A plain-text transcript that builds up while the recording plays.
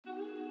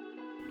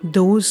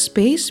Those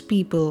Space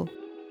People,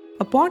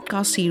 a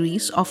podcast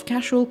series of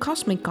casual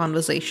cosmic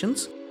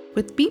conversations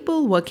with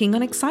people working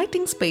on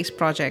exciting space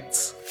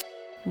projects.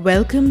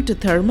 Welcome to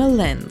Thermal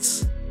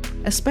Lens,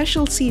 a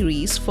special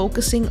series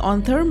focusing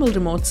on thermal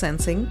remote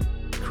sensing,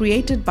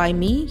 created by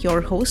me, your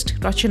host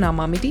Rachana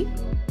Mamidi,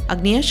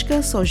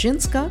 Agnieszka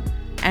Sozinska,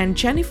 and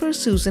Jennifer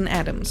Susan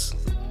Adams.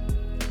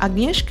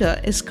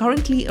 Agnieszka is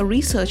currently a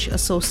research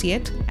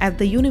associate at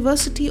the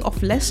University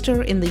of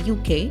Leicester in the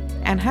UK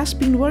and has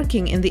been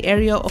working in the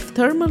area of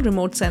thermal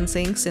remote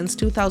sensing since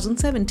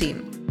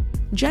 2017.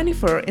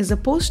 Jennifer is a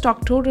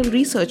postdoctoral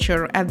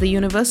researcher at the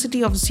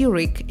University of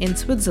Zurich in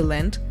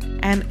Switzerland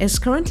and is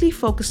currently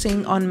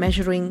focusing on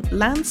measuring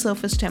land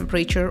surface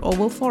temperature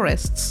over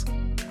forests.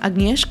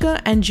 Agnieszka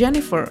and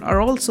Jennifer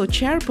are also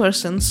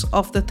chairpersons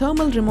of the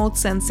Thermal Remote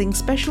Sensing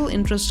Special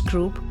Interest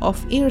Group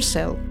of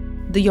EARCEL,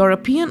 the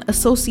European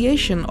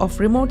Association of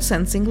Remote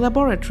Sensing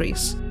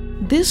Laboratories.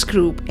 This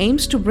group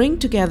aims to bring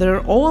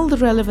together all the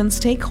relevant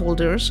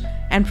stakeholders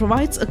and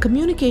provides a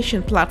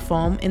communication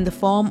platform in the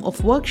form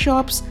of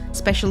workshops,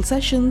 special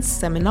sessions,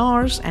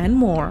 seminars, and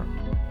more.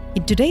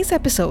 In today's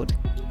episode,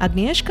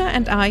 Agnieszka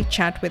and I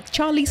chat with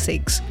Charlie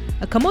Six,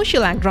 a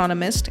commercial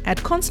agronomist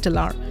at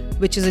Constellar,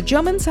 which is a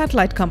German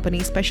satellite company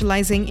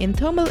specializing in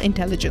thermal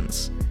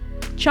intelligence.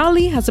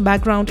 Charlie has a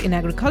background in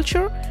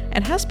agriculture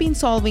and has been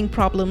solving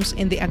problems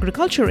in the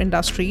agriculture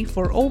industry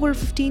for over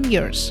 15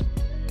 years.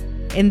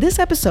 In this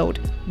episode,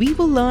 we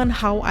will learn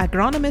how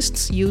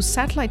agronomists use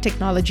satellite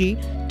technology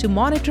to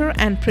monitor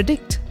and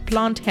predict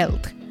plant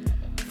health.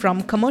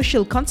 From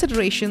commercial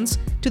considerations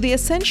to the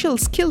essential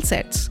skill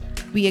sets,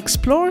 we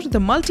explore the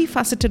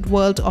multifaceted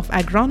world of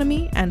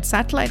agronomy and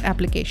satellite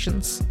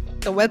applications.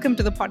 So welcome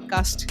to the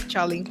podcast,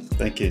 Charlie.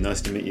 Thank you.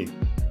 Nice to meet you.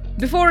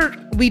 Before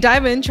we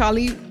dive in,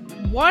 Charlie,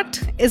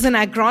 what is an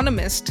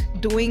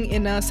agronomist doing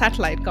in a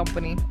satellite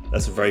company?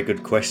 That's a very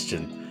good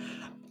question.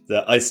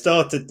 I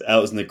started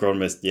out as an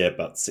agronomist,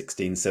 about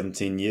 16,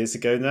 17 years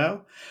ago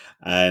now.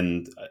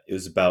 And it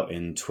was about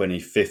in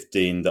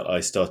 2015 that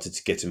I started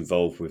to get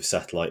involved with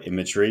satellite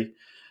imagery.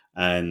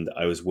 And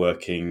I was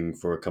working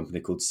for a company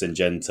called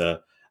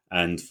Syngenta.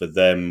 And for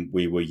them,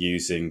 we were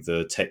using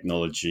the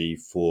technology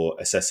for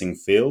assessing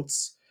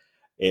fields.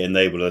 It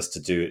enabled us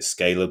to do it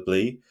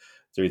scalably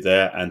through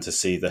there and to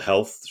see the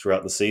health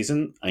throughout the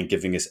season and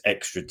giving us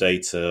extra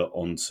data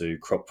onto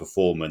crop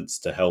performance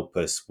to help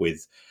us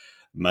with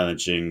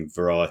managing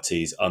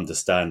varieties,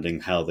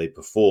 understanding how they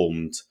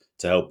performed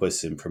to help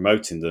us in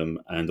promoting them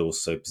and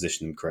also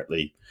position them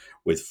correctly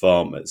with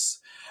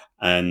farmers.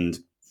 And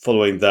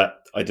following that,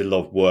 I did a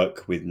lot of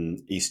work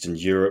within Eastern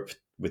Europe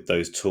with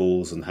those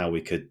tools and how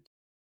we could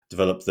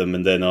develop them.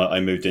 And then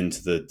I moved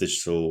into the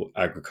digital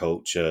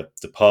agriculture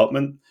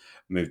department,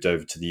 moved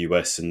over to the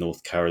US and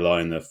North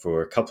Carolina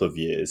for a couple of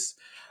years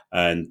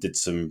and did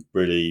some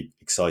really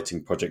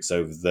exciting projects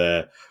over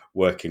there,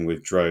 working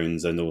with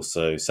drones and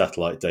also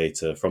satellite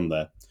data from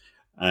there.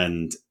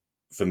 And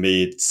for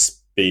me,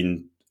 it's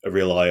been a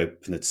real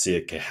eye-opener to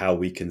see how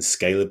we can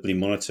scalably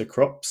monitor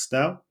crops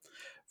now.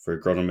 For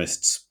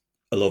agronomists,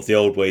 a lot of the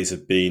old ways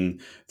have been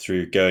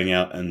through going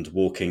out and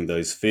walking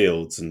those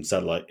fields, and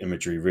satellite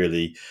imagery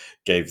really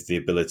gave the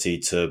ability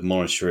to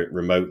monitor it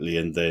remotely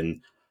and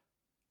then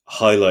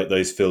highlight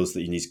those fields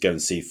that you need to go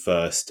and see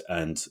first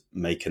and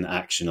make an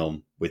action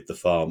on with the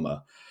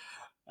farmer.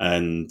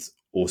 And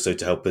also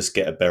to help us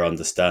get a better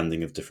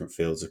understanding of different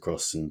fields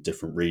across in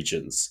different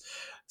regions.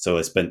 So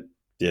I spent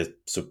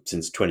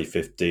since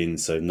 2015,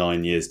 so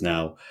 9 years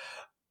now,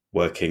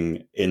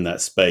 working in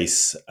that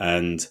space.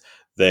 And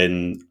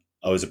then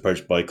I was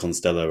approached by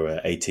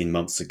Constellar 18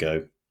 months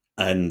ago.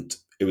 And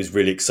it was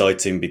really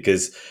exciting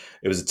because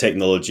it was a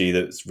technology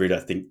that's really,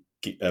 I think,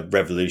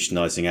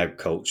 revolutionizing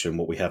agriculture and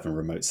what we have in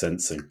remote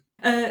sensing.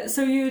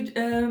 So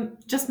you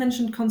just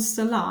mentioned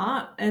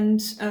Constellar, and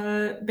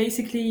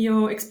basically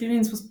your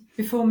experience was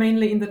before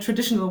mainly in the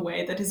traditional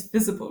way that is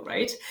visible,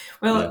 right?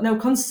 Well, Yeah. now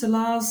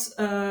Constellar's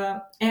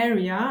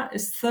area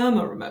is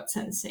thermal remote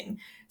sensing.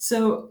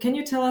 So can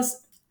you tell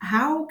us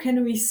how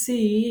can we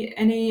see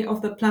any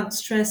of the plant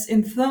stress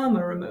in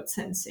thermal remote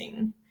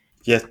sensing?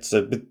 Yeah,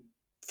 so with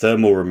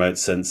thermal remote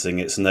sensing,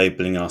 it's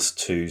enabling us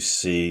to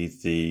see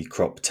the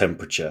crop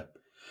temperature.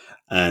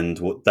 And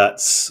what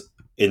that's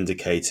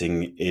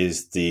indicating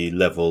is the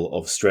level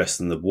of stress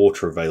and the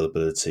water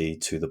availability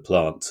to the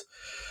plant.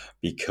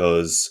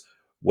 Because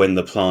when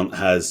the plant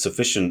has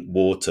sufficient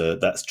water,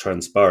 that's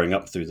transpiring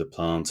up through the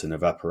plant and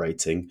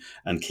evaporating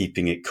and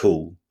keeping it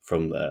cool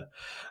from there.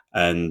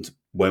 And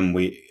when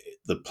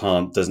the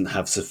plant doesn't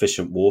have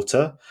sufficient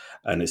water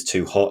and it's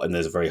too hot and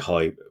there's a very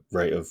high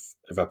rate of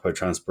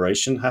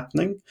evapotranspiration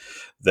happening,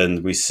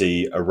 then we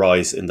see a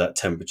rise in that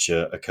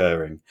temperature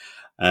occurring.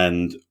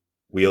 And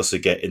we also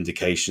get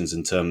indications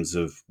in terms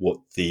of what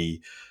the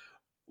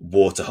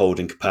water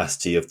holding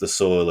capacity of the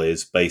soil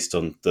is based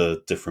on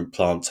the different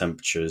plant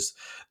temperatures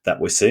that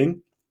we're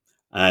seeing.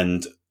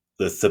 And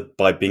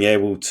by being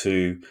able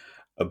to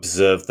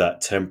observe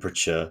that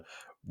temperature,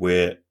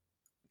 we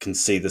can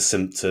see the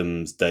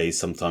symptoms days,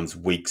 sometimes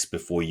weeks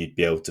before you'd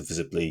be able to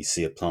visibly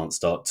see a plant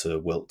start to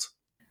wilt.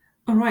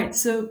 All right.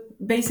 So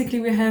basically,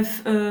 we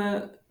have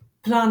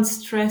plant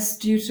stress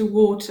due to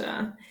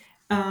water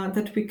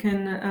that we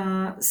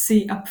can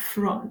see up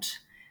front.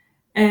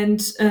 And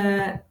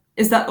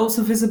is that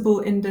also visible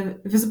in the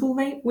visible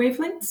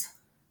wavelengths?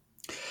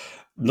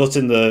 Not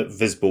in the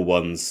visible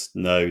ones,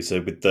 no.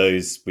 So with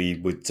those,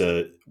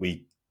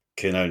 we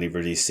can only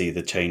really see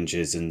the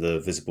changes in the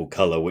visible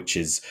color, which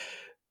is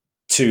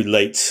too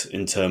late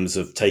in terms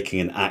of taking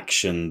an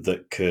action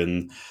that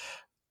can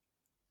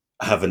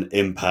have an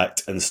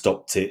impact and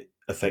stopped it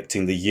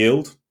affecting the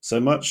yield so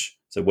much.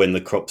 So when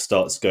the crop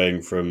starts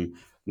going from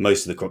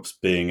most of the crops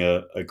being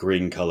a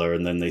green color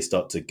and then they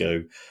start to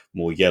go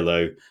more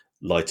yellow,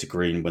 lighter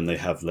green when they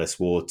have less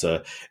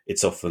water,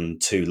 it's often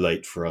too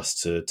late for us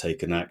to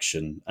take an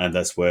action. And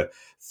that's where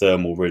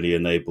thermal really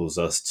enables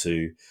us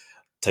to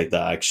take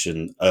that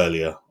action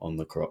earlier on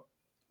the crop.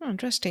 Oh,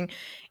 interesting.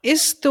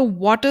 Is the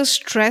water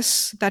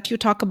stress that you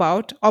talk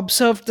about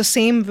observed the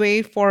same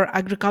way for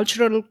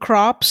agricultural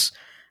crops,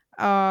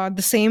 the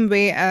same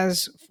way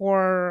as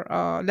for,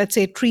 let's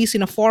say, trees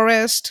in a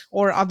forest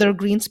or other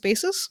green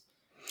spaces?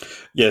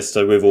 Yes,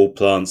 so with all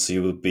plants,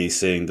 you will be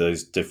seeing the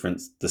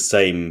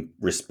same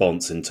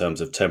response in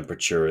terms of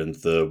temperature and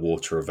the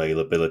water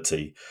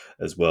availability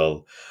as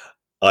well.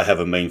 I have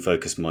a main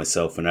focus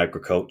myself in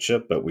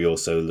agriculture, but we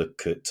also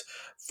look at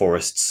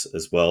forests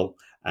as well.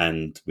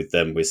 And with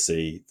them, we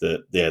see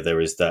that, yeah,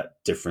 there is that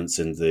difference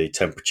in the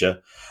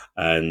temperature,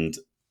 and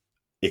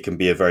it can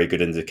be a very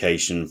good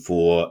indication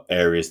for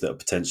areas that are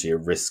potentially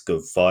at risk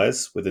of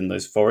fires within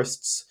those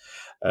forests.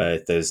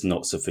 If there's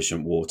not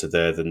sufficient water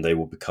there, then they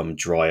will become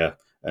drier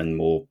and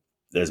more.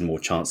 There's more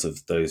chance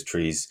of those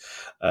trees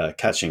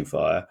catching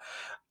fire.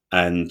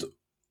 And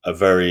a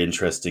very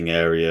interesting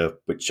area,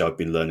 which I've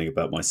been learning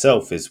about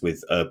myself, is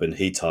with urban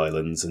heat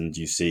islands. And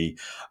you see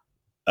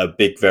a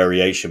big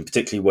variation,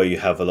 particularly where you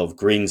have a lot of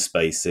green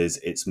spaces.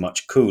 It's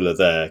much cooler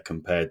there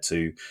compared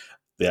to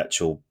the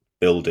actual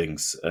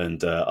buildings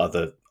and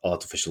other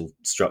artificial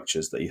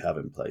structures that you have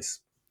in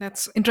place.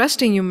 That's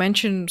interesting. You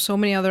mentioned so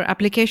many other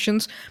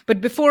applications,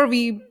 but before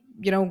we,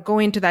 go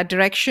into that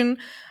direction,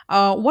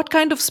 what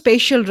kind of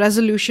spatial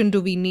resolution do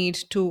we need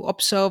to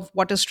observe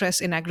water stress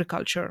in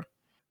agriculture?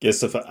 Yeah,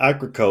 so for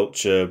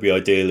agriculture, we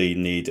ideally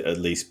need at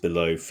least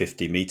below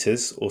 50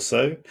 meters or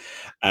so.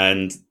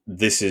 And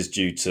this is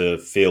due to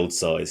field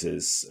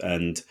sizes.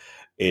 And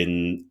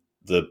in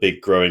the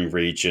big growing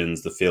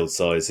regions, the field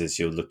sizes,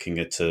 you're looking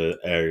at an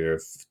area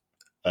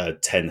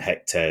of 10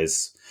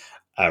 hectares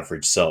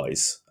average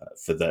size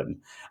for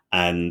them.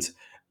 And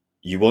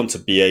you want to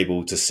be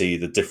able to see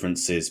the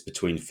differences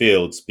between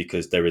fields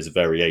because there is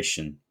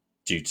variation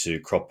due to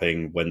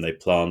cropping when they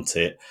plant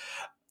it,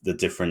 the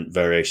different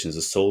variations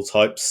of soil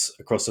types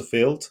across a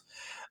field,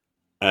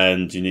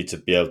 and you need to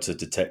be able to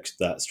detect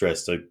that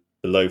stress. So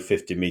below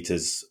 50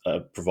 meters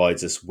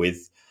provides us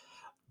with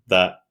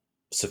that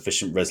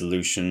sufficient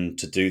resolution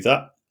to do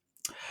that.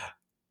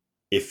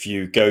 If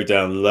you go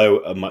down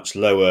much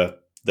lower,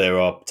 there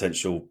are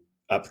potential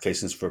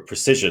applications for a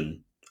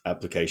precision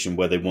application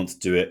where they want to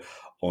do it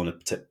on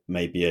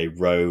maybe a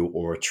row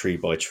or a tree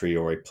by tree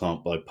or a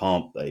plant by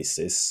plant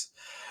basis.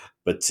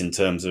 But in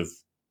terms of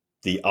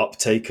the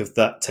uptake of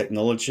that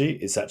technology,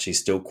 it's actually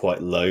still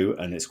quite low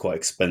and it's quite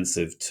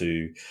expensive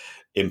to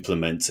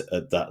implement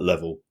at that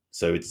level.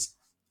 So it's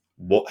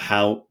what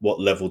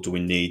level do we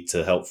need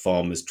to help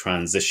farmers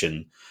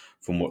transition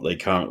from what they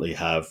currently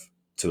have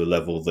to a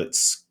level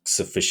that's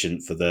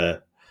sufficient for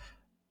their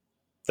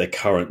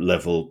current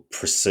level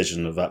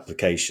precision of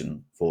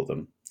application for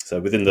them. So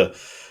within the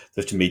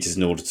 50 meters,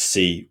 in order to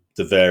see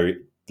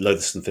the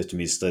less than 50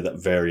 meters, so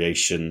that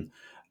variation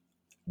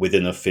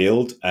within a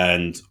field,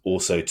 and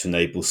also to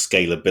enable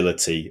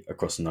scalability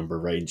across a number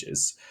of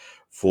ranges.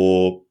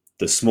 For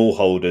the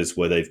smallholders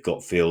where they've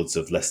got fields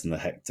of less than a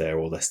hectare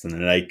or less than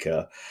an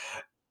acre,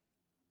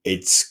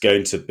 it's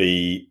going to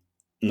be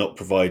not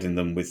providing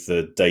them with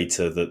the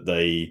data that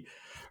they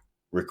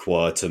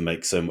require to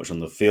make so much on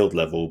the field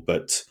level.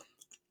 But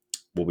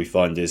what we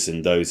find is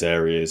in those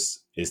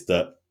areas is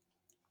that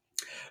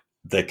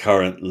their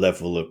current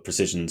level of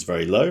precision is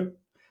very low,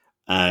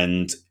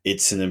 and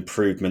it's an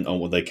improvement on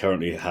what they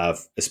currently have,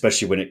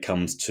 especially when it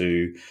comes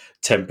to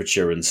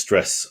temperature and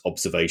stress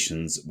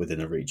observations within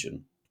a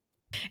region.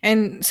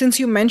 And since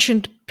you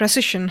mentioned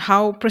precision,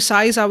 how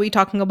precise are we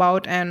talking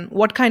about, and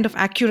what kind of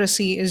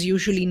accuracy is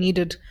usually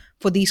needed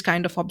for these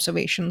kind of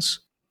observations?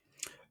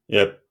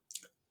 Yeah,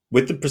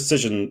 with the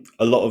precision,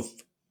 a lot of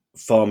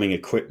farming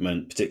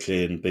equipment,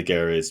 particularly in big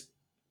areas,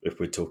 if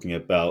we're talking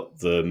about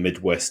the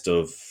Midwest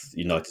of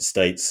the United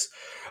States,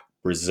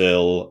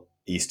 Brazil,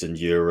 Eastern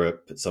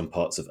Europe, some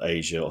parts of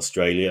Asia,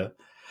 Australia,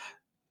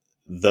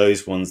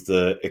 those ones,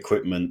 the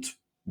equipment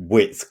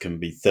width can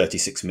be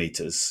 36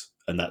 meters,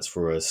 and that's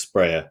for a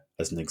sprayer,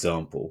 as an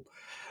example.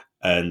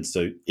 And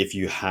so, if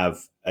you have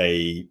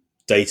a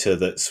data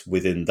that's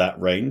within that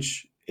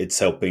range, it's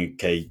helping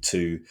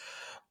to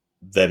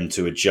them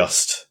to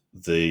adjust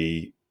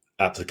the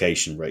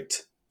application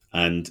rate.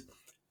 And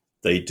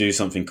they do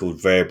something called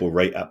variable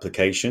rate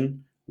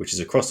application, which is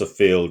across a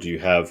field, you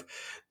have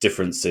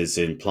differences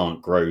in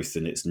plant growth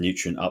and its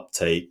nutrient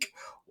uptake,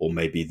 or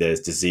maybe there's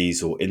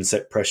disease or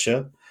insect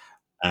pressure,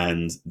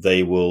 and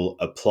they will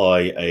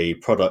apply a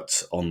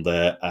product on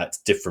there at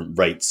different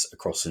rates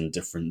across in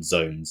different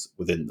zones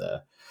within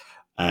there.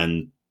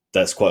 And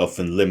that's quite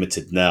often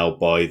limited now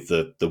by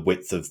the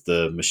width of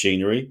the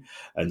machinery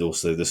and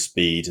also the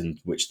speed in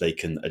which they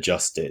can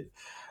adjust it.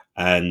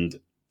 And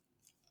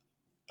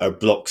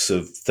blocks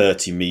of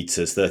 30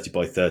 meters, 30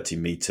 by 30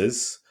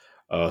 meters,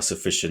 are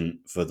sufficient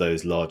for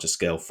those larger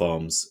scale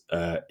farms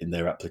in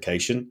their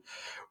application.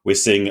 We're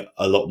seeing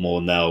a lot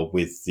more now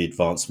with the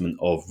advancement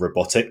of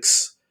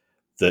robotics,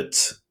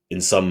 that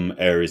in some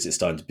areas it's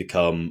starting to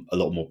become a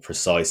lot more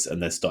precise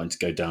and they're starting to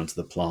go down to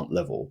the plant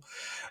level.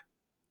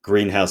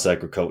 Greenhouse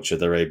agriculture,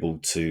 they're able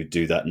to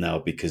do that now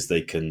because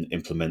they can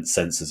implement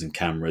sensors and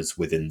cameras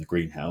within the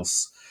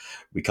greenhouse.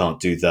 We can't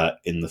do that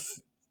in the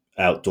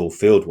outdoor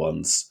field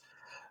ones,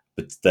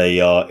 but they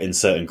are in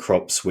certain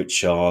crops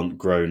which aren't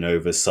grown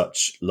over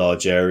such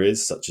large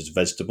areas, such as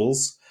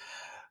vegetables,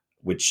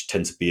 which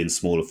tend to be in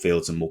smaller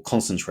fields and more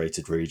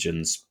concentrated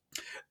regions.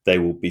 They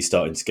will be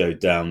starting to go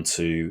down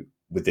to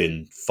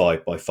within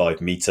 5 by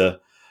 5 meter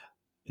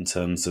in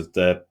terms of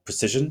their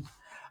precision.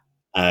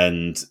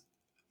 And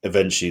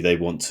eventually they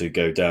want to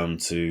go down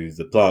to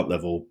the plant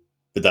level,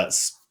 but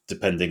that's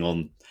depending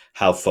on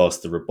how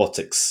fast the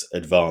robotics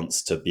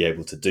advance to be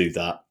able to do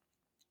that,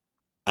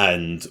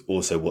 and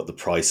also what the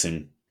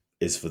pricing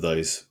is for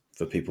those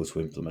for people to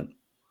implement.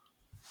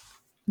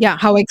 Yeah,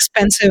 how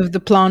expensive the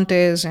plant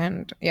is,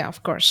 and yeah,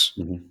 of course.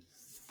 Mm-hmm.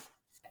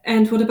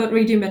 And what about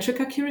radiometric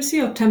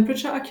accuracy or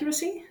temperature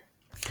accuracy?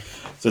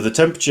 So the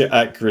temperature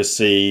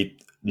accuracy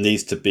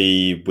needs to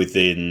be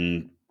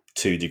within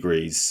 2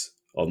 degrees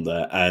on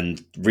there.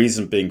 And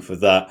reason being for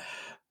that,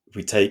 if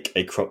we take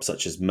a crop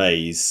such as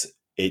maize,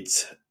 it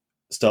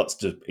starts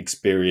to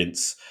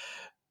experience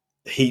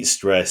heat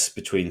stress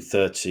between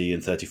 30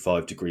 and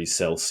 35 degrees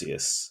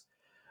Celsius.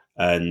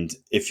 And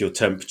if your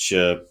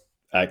temperature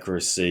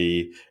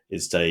accuracy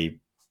is, say,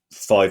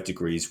 5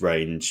 degrees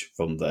range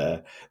from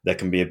there, there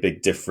can be a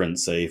big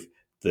difference. Say if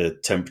the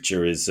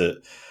temperature is at,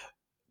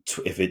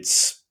 if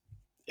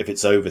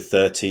it's over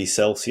 30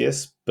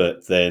 Celsius,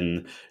 but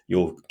then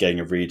you're getting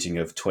a reading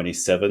of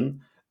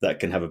 27, that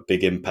can have a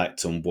big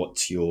impact on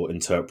what you're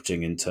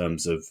interpreting in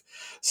terms of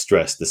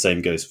stress. The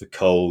same goes for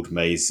cold.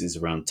 Maize is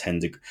around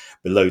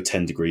below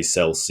 10 degrees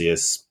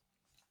Celsius.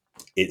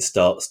 It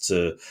starts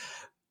to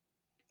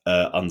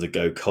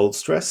undergo cold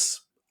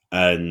stress.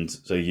 And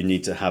so you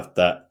need to have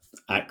that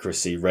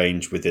accuracy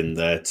range within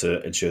there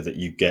to ensure that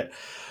you're getting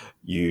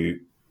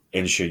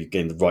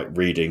the right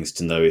readings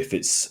to know if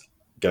it's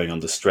going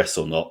under stress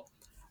or not.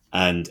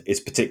 And it's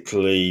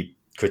particularly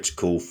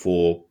critical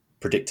for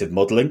predictive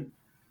modeling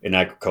in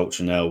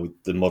agriculture now.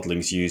 The modeling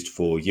is used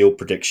for yield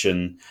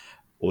prediction,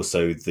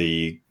 also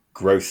the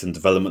growth and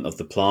development of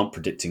the plant,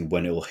 predicting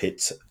when it will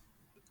hit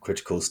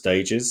critical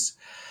stages.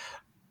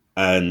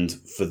 And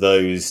for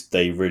those,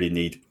 they really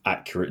need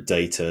accurate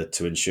data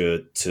to ensure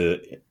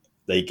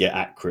they get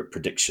accurate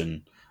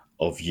prediction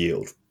of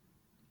yield.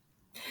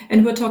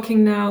 And we're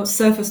talking now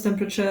surface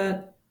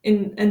temperature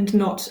and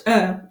not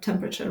air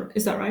temperature.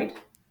 Is that right?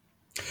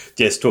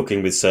 Yes,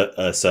 talking with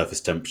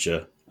surface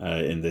temperature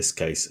in this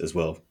case as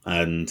well.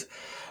 And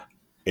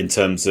in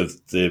terms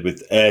of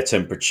with air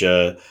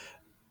temperature,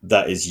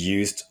 that is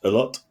used a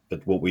lot.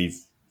 But what we've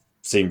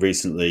seen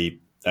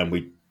recently, and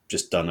we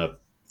just done a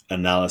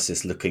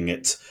analysis looking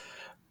at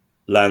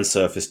land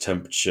surface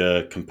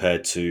temperature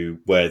compared to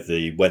where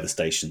the weather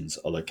stations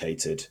are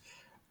located.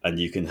 And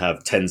you can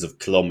have tens of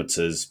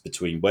kilometers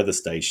between weather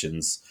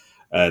stations,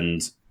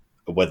 and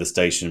a weather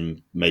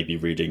station may be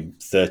reading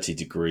 30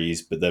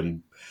 degrees, but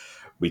then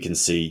we can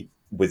see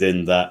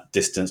within that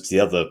distance to the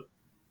other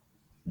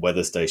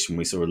weather station,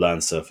 we saw a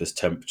land surface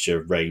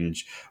temperature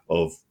range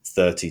of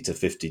 30 to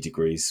 50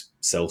 degrees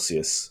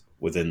Celsius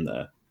within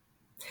there.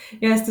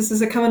 Yes, this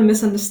is a common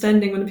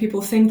misunderstanding when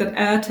people think that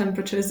air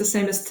temperature is the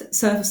same as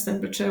surface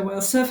temperature.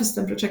 Well, surface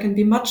temperature can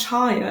be much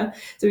higher.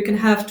 So we can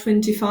have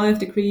 25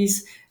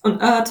 degrees on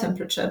air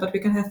temperature, but we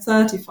can have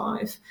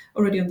 35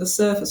 already on the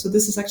surface. So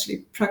this is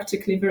actually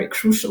practically very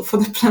crucial for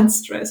the plant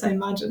stress, I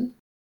imagine.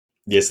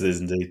 Yes, it is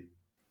indeed.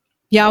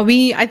 Yeah,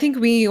 I think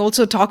we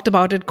also talked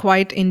about it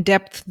quite in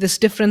depth, this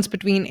difference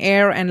between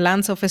air and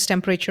land surface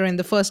temperature in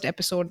the first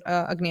episode,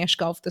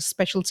 Agnieszka, of the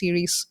special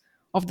series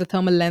of the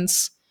Thermal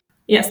Lens.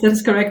 Yes, that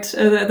is correct.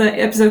 The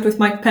episode with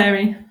Mike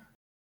Perry.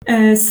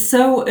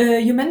 So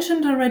you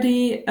mentioned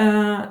already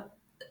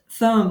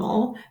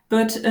thermal,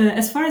 but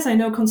as far as I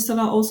know,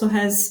 Constella also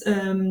has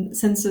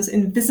sensors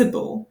in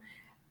visible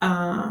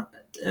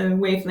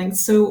wavelengths.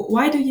 So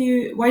why do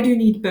you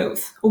need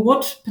both, or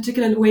what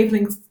particular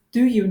wavelengths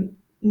do you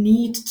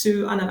need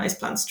to analyze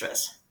plant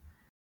stress?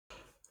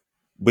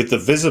 With the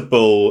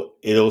visible,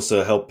 it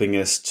also helping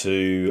us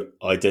to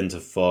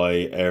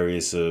identify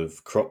areas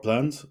of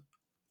cropland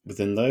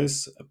within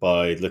those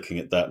by looking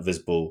at that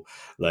visible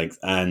length.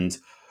 And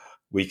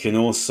we can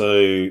also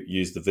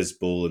use the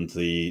visible and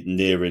the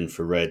near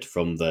infrared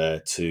from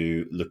there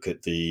to look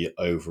at the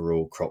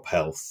overall crop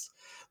health.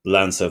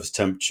 land surface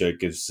temperature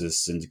gives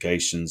us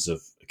indications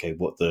of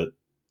what the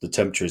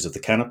temperature is of the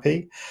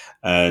canopy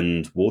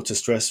and water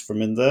stress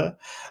from in there.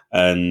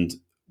 And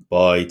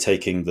by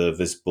taking the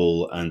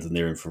visible and the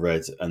near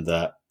infrared and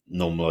that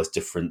normalized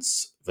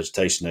difference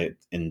vegetation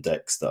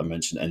index that I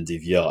mentioned,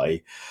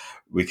 NDVI,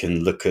 we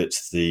can look at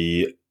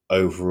the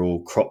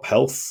overall crop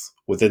health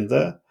within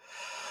there.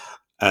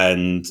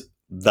 And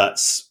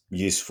that's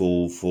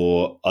useful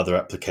for other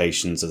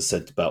applications, as I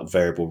said, about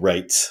variable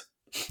rate.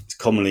 It's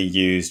commonly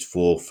used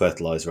for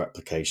fertilizer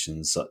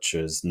applications such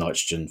as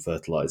nitrogen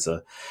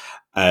fertilizer.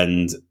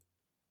 And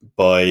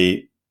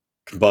by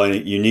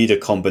combining, you need a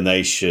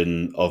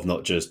combination of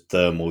not just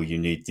thermal, you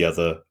need the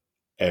other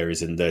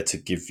areas in there to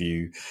give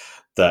you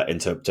that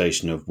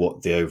interpretation of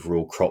what the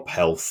overall crop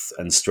health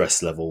and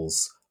stress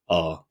levels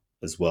are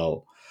as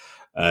well.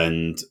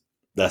 And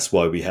that's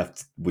why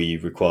we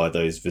require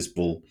those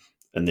visible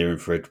and near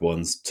infrared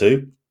ones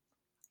too.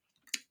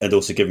 And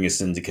also giving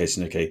us an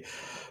indication,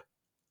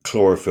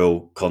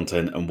 chlorophyll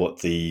content and what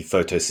the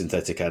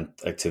photosynthetic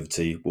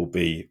activity will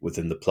be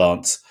within the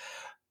plant.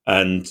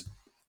 And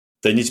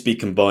they need to be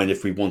combined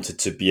if we wanted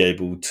to be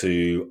able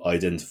to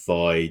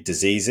identify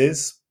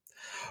diseases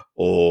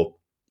or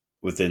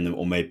within them,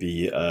 or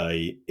maybe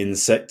a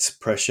insect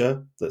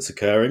pressure that's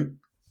occurring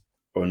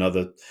or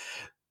another.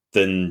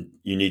 Then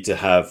you need to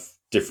have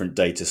different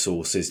data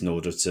sources in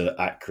order to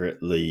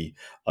accurately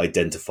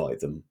identify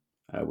them,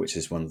 which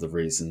is one of the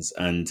reasons.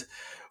 And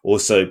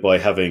also by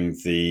having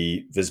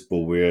the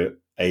visible, we're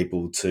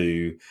able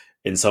to,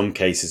 in some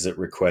cases at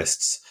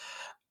requests,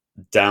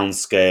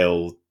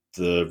 downscale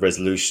the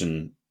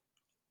resolution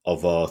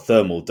of our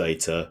thermal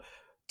data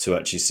to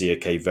actually see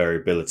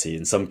variability.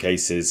 In some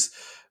cases,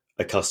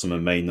 a customer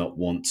may not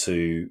want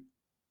to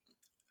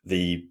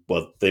they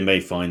may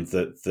find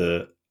that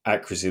the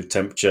accuracy of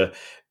temperature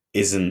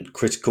isn't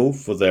critical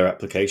for their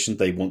application.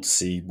 They want to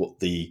see what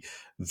the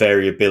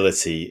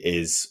variability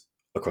is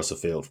across a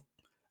field.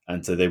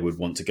 And so they would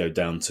want to go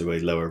down to a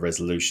lower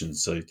resolution.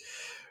 So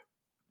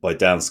by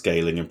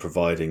downscaling and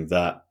providing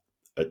that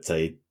at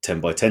say 10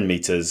 by 10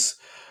 meters,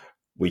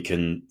 we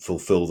can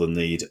fulfill the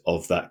need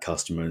of that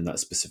customer in that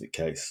specific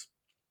case.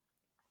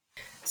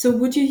 So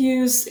would you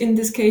use, in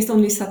this case,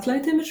 only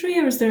satellite imagery,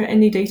 or is there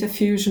any data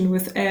fusion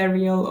with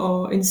aerial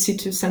or in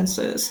situ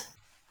sensors?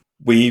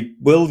 We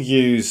will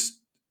use,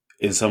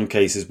 in some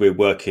cases, we're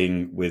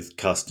working with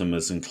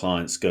customers and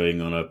clients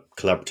going on a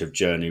collaborative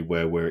journey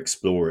where we're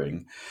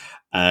exploring,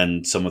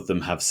 and some of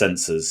them have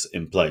sensors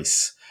in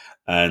place.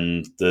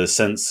 And the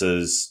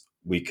sensors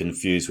we can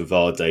fuse with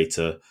our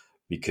data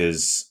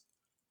because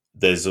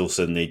there's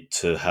also need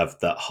to have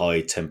that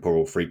high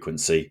temporal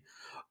frequency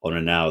on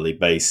an hourly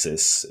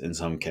basis in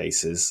some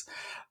cases.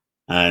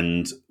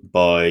 And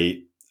by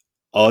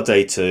our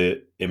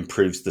data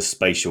improves the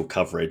spatial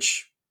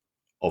coverage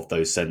of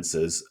those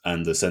sensors,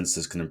 and the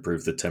sensors can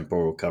improve the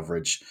temporal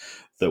coverage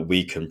that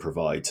we can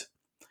provide.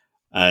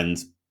 And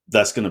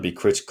that's going to be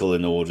critical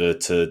in order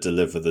to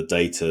deliver the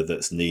data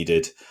that's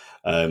needed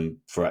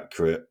for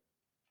accurate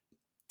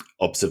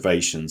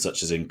observations,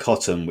 such as in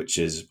cotton, which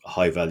is a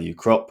high value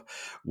crop,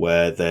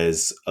 where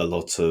there's a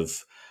lot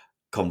of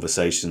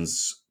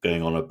conversations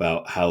going on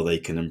about how they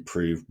can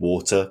improve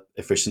water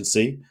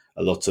efficiency.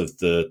 A lot of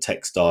the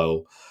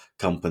textile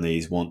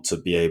companies want to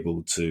be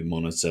able to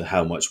monitor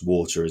how much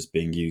water is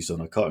being used on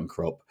a cotton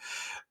crop.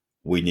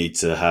 We need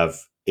to have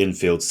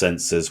in-field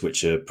sensors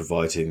which are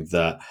providing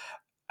that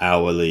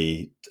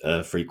hourly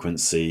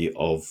frequency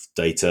of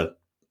data,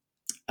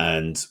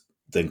 and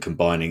then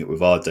combining it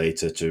with our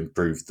data to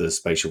improve the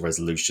spatial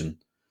resolution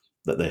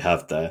that they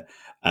have there,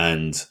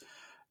 and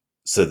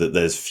so that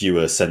there's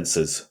fewer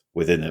sensors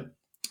within it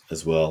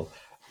as well.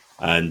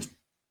 And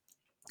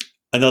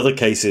another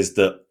case is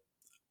that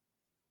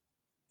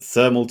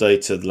thermal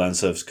data, the land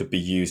surface, could be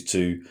used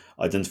to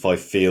identify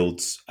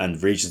fields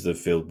and regions of the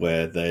field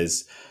where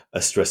there's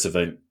a stress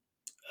event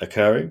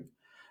occurring.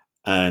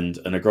 And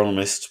an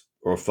agronomist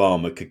or a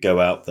farmer could go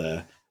out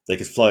there, they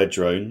could fly a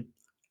drone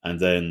and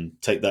then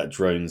take that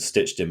drone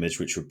stitched image,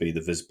 which would be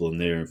the visible and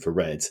near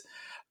infrared,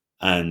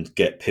 and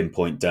get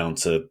pinpoint down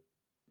to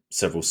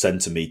several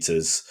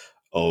centimeters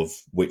of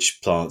which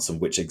plants and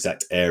which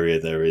exact area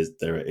there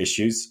are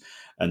issues.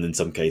 And in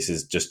some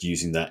cases, just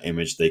using that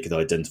image, they could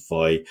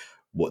identify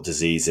what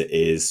disease it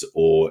is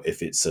or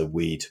if it's a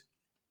weed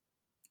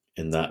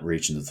in that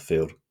region of the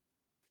field.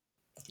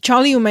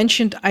 Charlie, you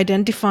mentioned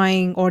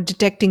identifying or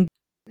detecting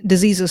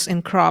diseases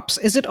in crops.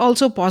 Is it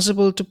also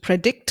possible to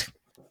predict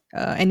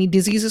any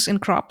diseases in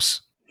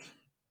crops?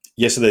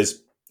 Yes, it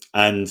is.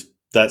 And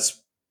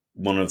that's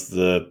one of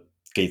the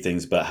key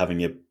things about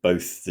having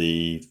both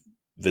the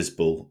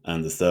visible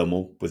and the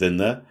thermal within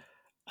there.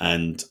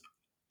 And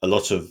a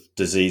lot of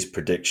disease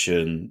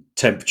prediction,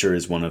 temperature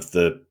is one of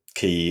the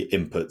key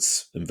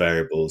inputs and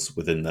variables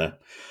within there.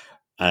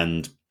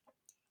 And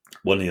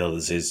one of the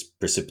others is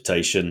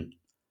precipitation.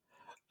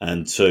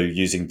 And so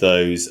using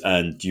those,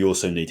 and you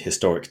also need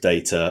historic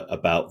data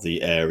about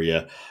the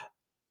area,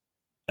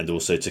 and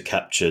also to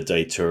capture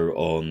data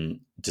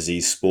on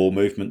disease spore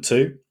movement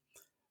too.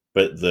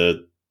 But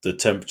the the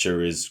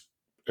temperature is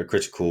a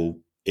critical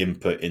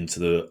input into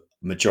the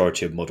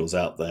majority of models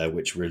out there,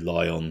 which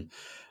rely on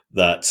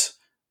that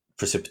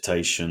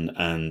precipitation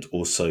and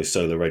also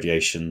solar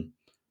radiation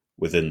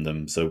within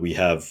them. So we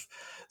have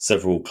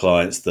several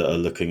clients that are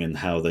looking in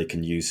how they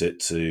can use it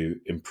to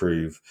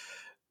improve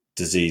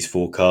disease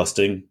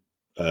forecasting.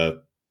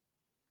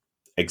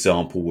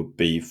 Example would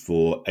be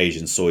for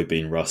Asian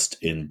soybean rust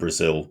in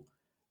Brazil,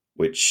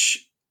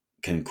 which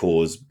can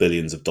cause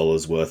billions of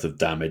dollars worth of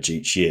damage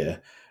each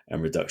year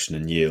and reduction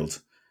in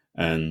yield.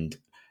 And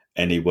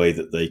any way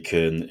that they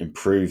can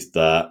improve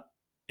that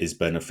is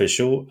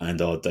beneficial,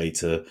 and our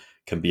data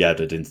can be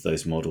added into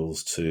those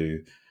models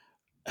to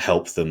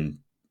help them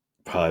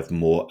provide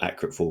more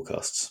accurate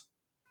forecasts.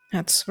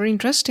 That's very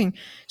interesting.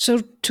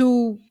 So,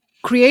 to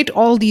create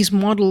all these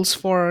models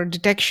for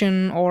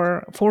detection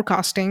or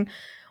forecasting,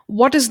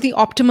 what is the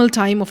optimal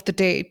time of the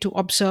day to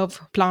observe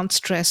plant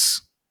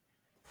stress?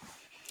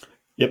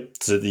 Yep.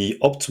 So the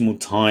optimal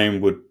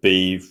time would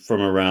be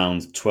from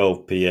around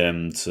 12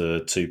 p.m.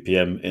 to 2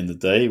 p.m. in the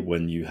day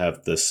when you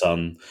have the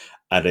sun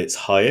at its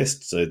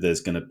highest. So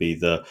there's going to be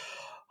the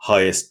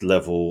highest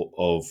level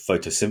of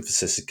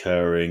photosynthesis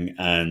occurring,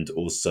 and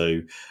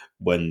also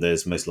when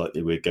there's most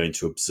likely we're going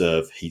to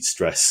observe heat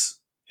stress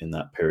in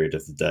that period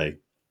of the day.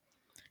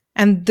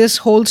 And this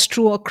holds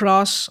true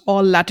across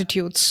all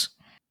latitudes.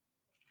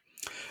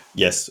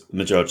 Yes,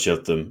 majority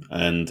of them.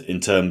 And in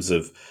terms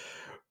of,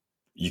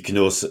 you can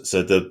also,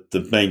 so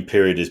the main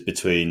period is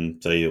between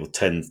say your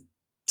 10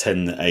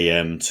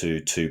 a.m. to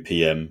 2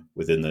 p.m.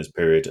 within those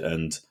period,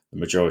 and the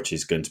majority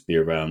is going to be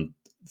around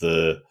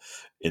the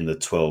in the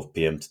 12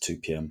 p.m. to 2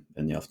 p.m.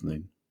 in the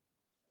afternoon.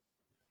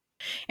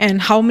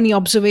 And how many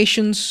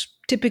observations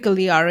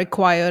typically are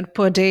required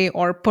per day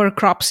or per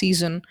crop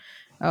season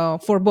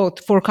for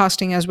both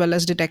forecasting as well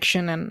as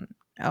detection and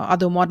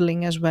other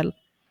modeling as well?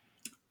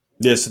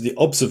 Yeah, so the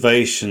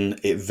observation,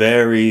 it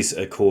varies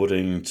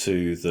according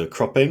to the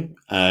cropping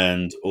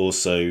and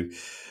also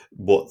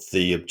what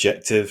the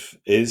objective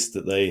is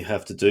that they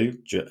have to do.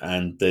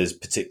 And there's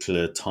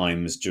particular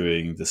times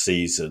during the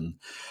season,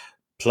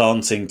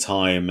 planting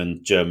time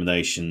and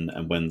germination,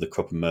 and when the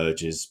crop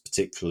emerges,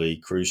 particularly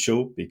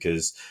crucial,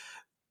 because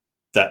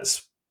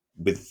that's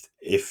with,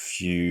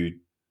 if you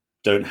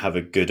don't have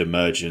a good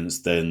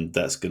emergence, then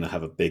that's going to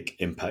have a big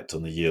impact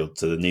on the yield.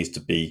 So there needs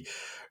to be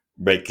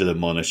regular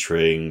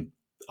monitoring,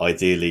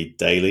 ideally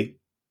daily,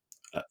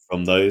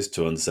 from those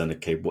to understand,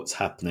 okay, what's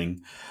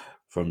happening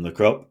from the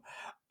crop.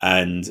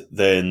 And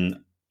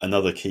then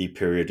another key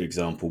period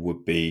example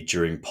would be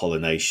during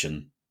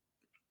pollination.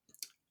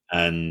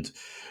 And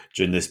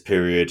during this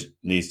period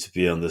needs to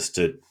be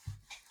understood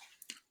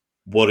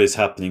what is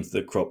happening to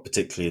the crop,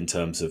 particularly in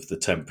terms of the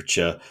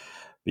temperature,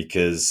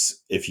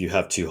 because if you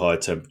have too high a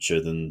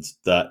temperature, then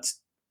that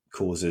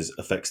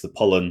affects the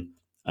pollen,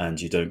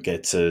 and you don't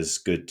get as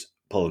good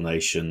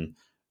pollination,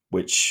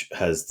 which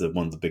has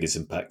one of the biggest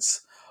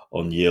impacts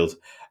on yield.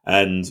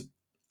 And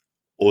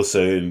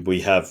also,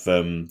 we have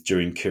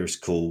during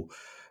critical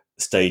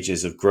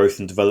stages of growth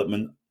and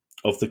development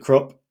of the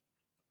crop.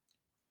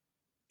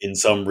 In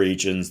some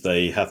regions,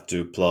 they have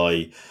to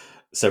apply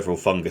several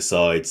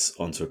fungicides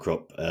onto a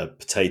crop.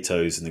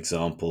 Potatoes, an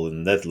example,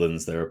 in the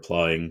Netherlands, they're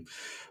applying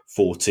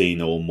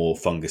 14 or more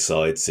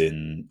fungicides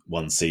in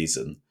one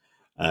season.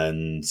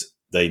 And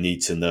they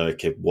need to know,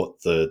 okay,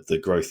 what the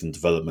growth and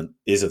development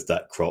is of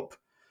that crop,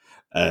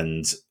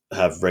 and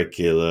have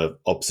regular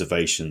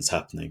observations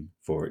happening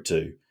for it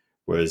too.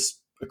 Whereas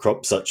a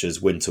crop such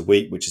as winter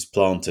wheat, which is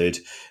planted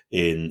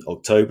in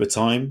October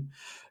time,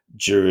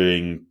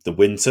 during the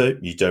winter,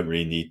 you don't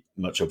really need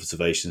much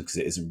observation because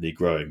it isn't really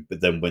growing.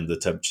 But then when the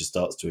temperature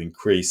starts to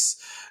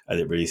increase and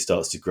it really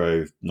starts to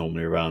grow,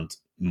 normally around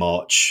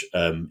March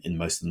in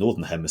most of the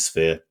northern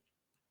hemisphere,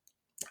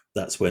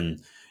 that's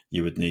when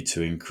you would need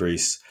to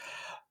increase.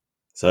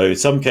 So in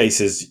some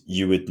cases,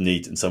 you would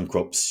need, in some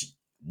crops,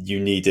 you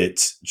need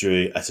it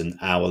at an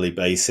hourly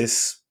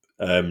basis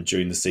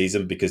during the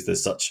season, because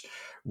there's such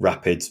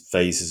rapid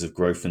phases of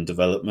growth and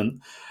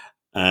development.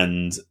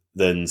 And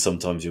then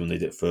sometimes you'll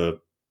need it for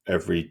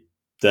every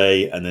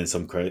day, and then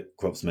some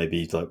crops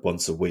maybe like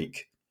once a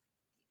week.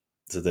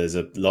 So there's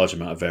a large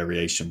amount of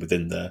variation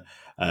within there,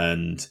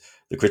 and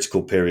the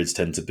critical periods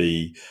tend to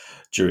be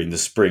during the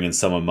spring and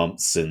summer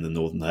months in the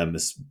northern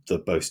hemisphere,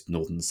 both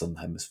northern and southern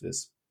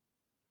hemispheres.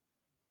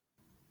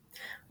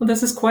 Well,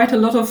 this is quite a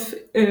lot of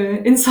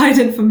inside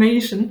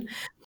information.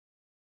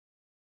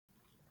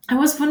 I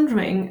was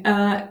wondering,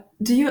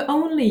 do you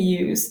only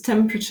use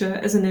temperature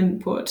as an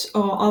input,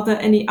 or are there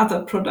any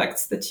other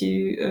products that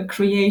you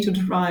create or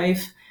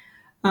derive?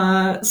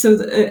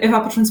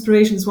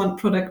 Evapotranspiration is one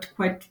product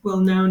quite well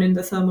known in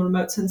the thermal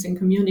remote sensing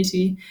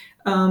community.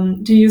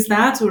 Do you use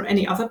that or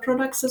any other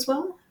products as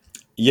well?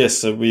 Yes,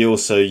 so we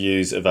also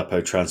use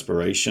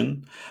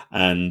evapotranspiration,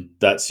 and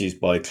that's used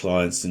by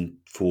clients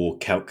for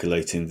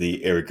calculating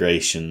the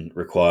irrigation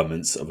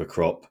requirements of a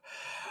crop.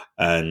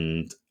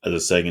 And as I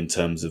was saying, in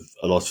terms of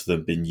a lot of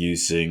them been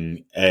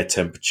using air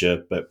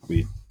temperature, but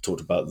we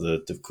talked about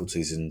the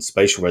difficulties in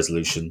spatial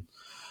resolution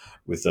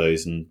with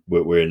those. And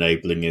what we're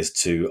enabling is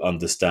to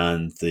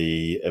understand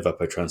the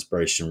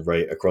evapotranspiration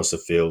rate across a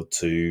field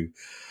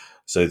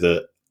so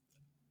that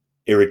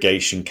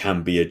irrigation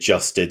can be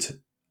adjusted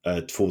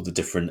for the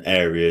different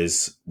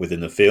areas within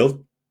the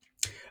field.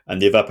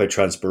 And the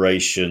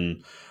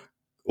evapotranspiration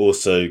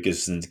also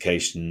gives an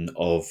indication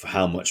of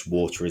how much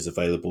water is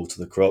available to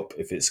the crop.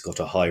 If it's got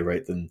a high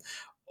rate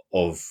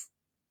of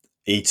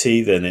ET,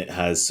 then it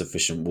has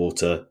sufficient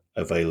water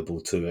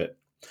available to it.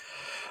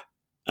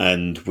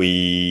 And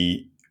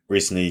we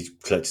recently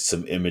collected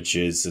some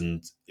images,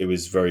 and it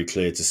was very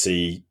clear to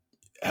see,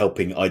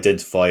 helping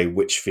identify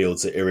which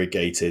fields are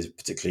irrigated,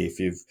 particularly if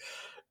you've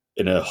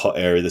in a hot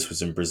area. This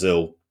was in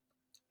Brazil.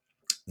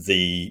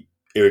 The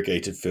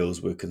irrigated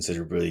fields were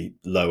considerably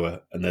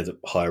lower, and there's a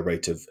higher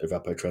rate of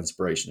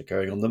evapotranspiration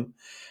occurring on them.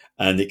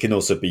 And it can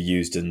also be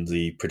used in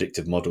the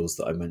predictive models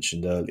that I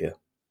mentioned earlier.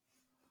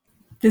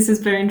 This is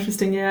very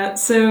interesting, yeah.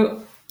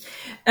 So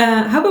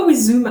how about we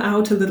zoom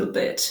out a little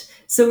bit?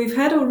 So we've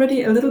had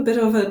already a little bit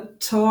of a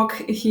talk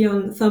here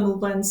on Thermal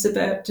Lens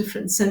about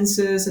different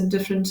sensors and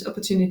different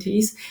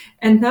opportunities.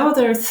 And now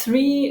there are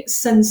 3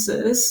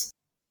 sensors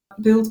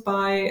built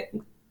by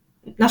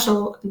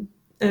national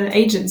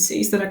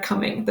agencies that are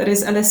coming. That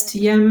is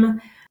LSTM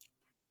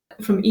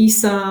from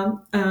ESA,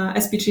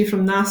 SPG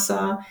from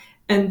NASA,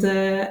 and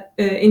the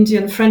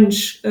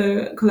Indian-French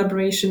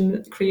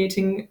collaboration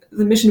creating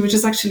the mission, which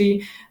is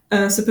actually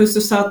supposed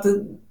to start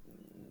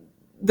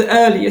the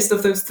earliest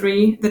of those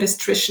 3, that is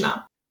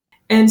Trishna.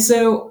 And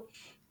so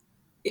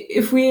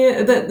if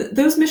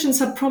those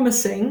missions are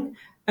promising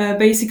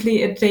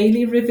basically a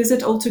daily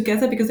revisit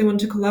altogether because they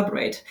want to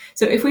collaborate.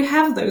 So if we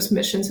have those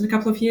missions in a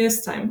couple of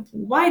years' time,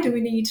 why do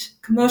we need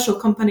commercial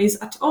companies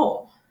at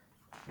all?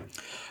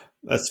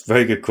 That's a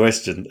very good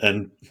question.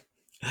 And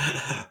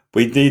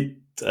we need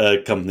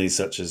companies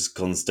such as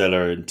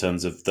Constellar in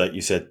terms of that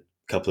you said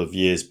a couple of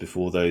years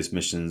before those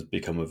missions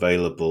become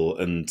available.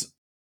 And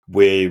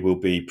we will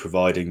be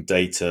providing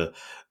data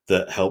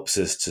that helps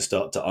us to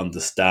start to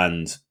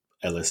understand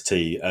LST.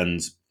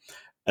 And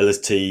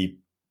LST,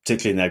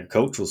 particularly in the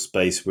agricultural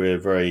space, we're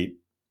very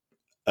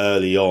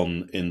early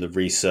on in the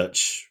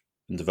research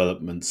and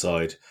development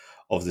side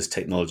of this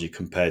technology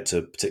compared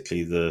to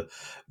particularly the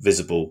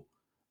visible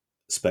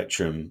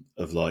spectrum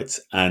of light.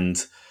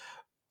 And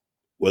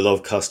a lot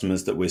of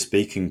customers that we're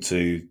speaking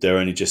to, they're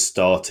only just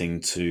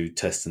starting to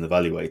test and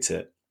evaluate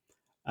it.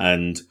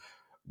 And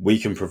we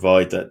can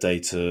provide that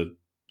data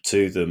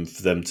to them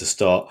for them to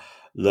start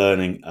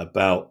learning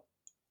about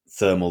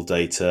thermal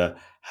data,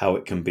 how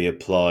it can be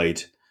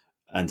applied,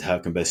 and how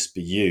it can best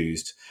be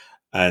used.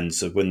 And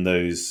so when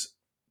those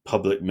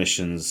public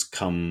missions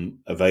come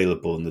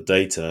available in the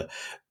data,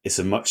 it's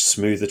a much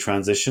smoother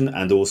transition.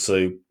 And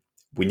also,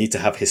 we need to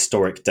have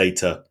historic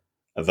data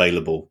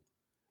available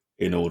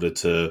in order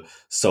to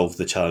solve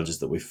the challenges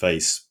that we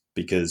face,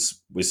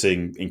 because we're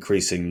seeing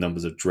increasing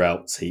numbers of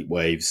droughts, heat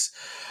waves,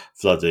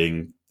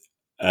 flooding,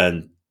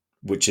 and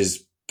which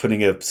is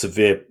putting a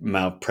severe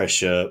amount of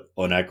pressure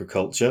on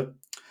agriculture.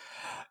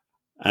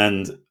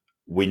 And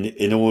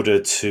in order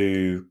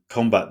to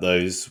combat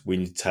those, we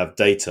need to have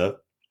data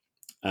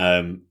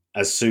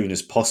as soon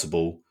as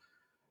possible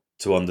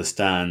to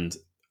understand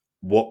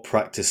what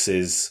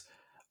practices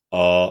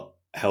are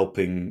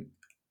coping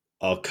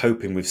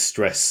with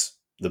stress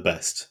the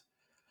best,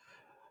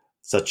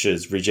 such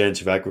as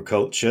regenerative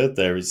agriculture.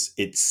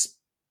 It's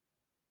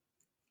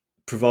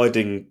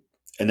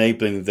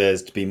enabling there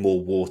to be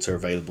more water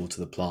available to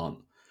the plant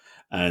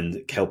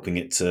and helping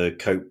it to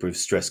cope with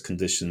stress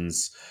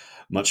conditions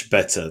much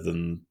better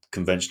than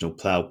conventional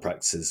plough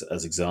practices,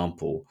 as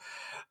example.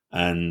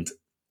 And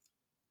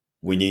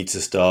we need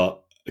to start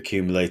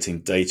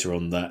accumulating data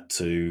on that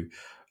to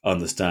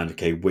understand,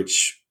 okay,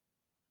 which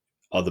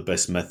are the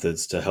best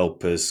methods to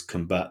help us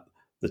combat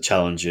the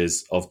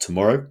challenges of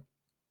tomorrow.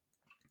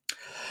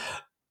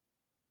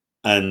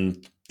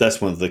 And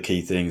that's one of the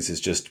key things, is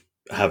just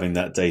having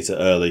that data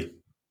early.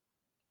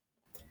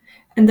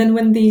 And then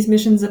when these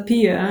missions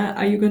appear,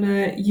 are you going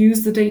to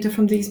use the data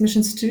from these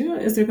missions too?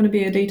 Is there going to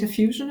be a data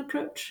fusion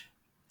approach?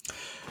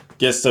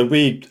 Yes, so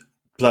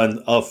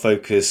our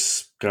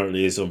focus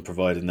currently is on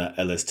providing that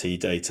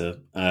LST data,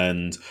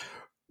 and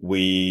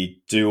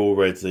we do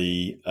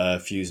already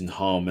fuse and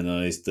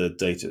harmonize the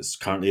data that's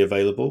currently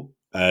available,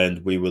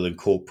 and we will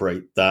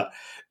incorporate that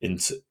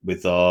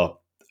with our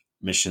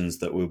missions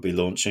that we'll be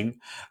launching,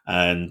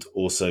 and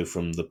also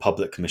from the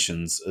public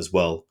missions as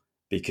well,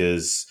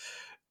 because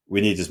we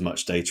need as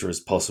much data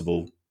as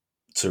possible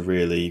to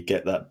really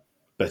get that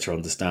better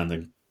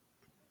understanding.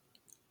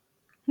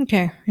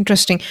 Okay,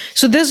 interesting.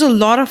 So there's a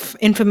lot of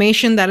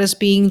information that is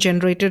being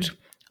generated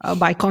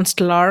by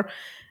Constellar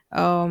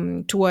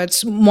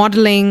towards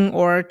modeling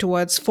or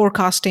towards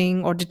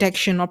forecasting or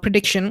detection or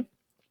prediction.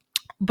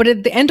 But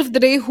at the end of the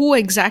day, who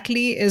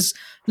exactly is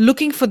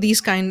looking for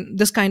this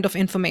kind of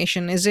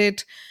information? Is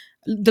it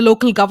the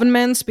local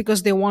governments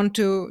because they want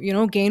to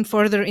gain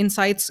further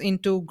insights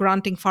into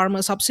granting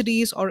farmer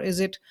subsidies, or is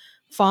it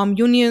farm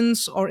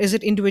unions, or is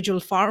it individual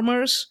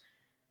farmers?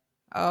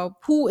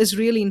 Who is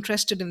really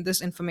interested in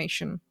this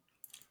information?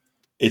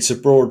 It's a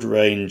broad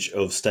range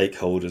of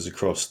stakeholders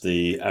across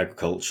the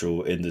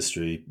agricultural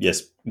industry.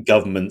 Yes,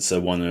 governments are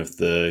one of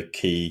the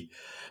key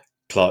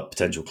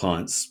potential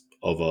clients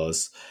of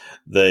ours.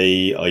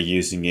 They are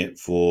using it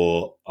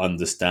for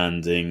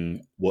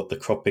understanding what the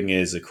cropping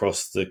is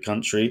across the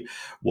country,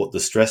 what the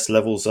stress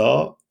levels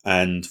are,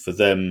 and for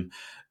them,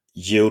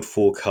 yield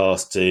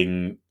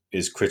forecasting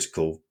is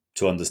critical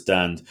to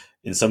understand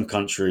in some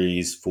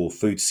countries for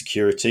food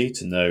security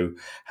to know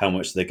how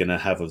much they're going to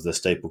have of the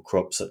staple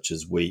crops such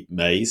as wheat,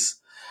 maize,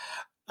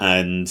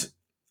 and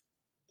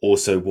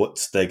also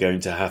what they're going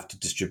to have to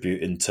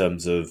distribute in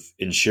terms of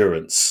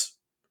insurance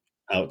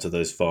out to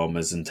those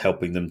farmers and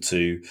helping them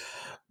to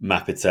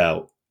map it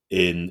out.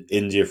 In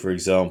India, for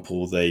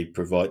example, they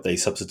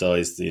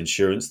subsidize the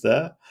insurance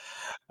there,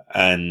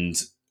 and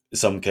in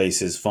some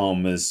cases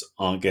farmers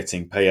aren't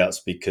getting payouts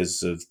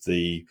because of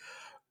the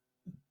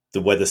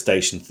weather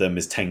station to them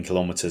is 10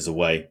 kilometers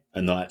away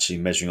and not actually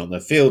measuring on their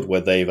field where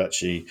they've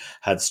actually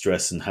had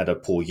stress and had a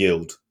poor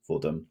yield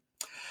for them.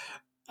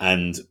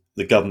 And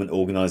the government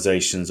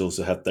organizations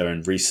also have their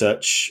own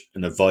research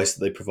and advice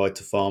that they provide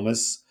to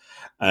farmers,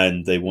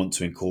 and they want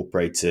to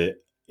incorporate it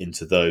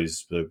into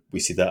those. We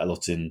see that a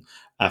lot in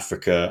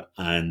Africa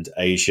and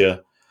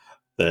Asia.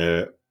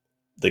 The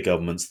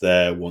governments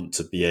there want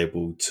to be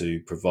able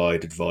to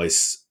provide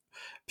advice,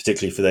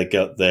 particularly for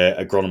their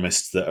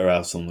agronomists that are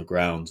out on the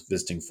ground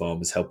visiting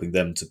farmers, helping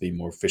them to be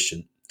more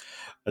efficient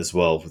as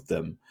well with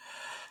them.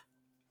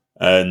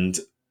 And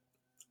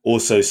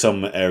also,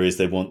 some areas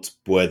they want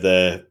where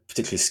they're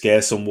particularly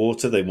scarce on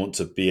water, they want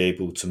to be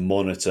able to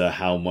monitor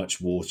how much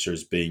water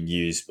is being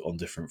used on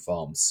different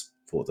farms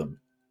for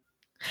them.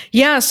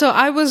 Yeah, so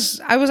I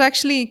was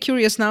actually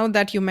curious now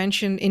that you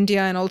mentioned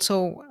India and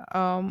also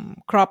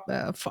crop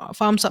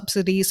farm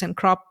subsidies and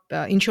crop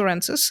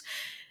insurances.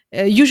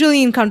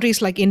 Usually in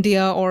countries like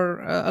India or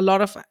a lot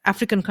of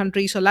African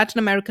countries or Latin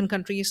American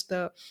countries,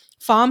 the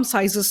farm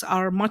sizes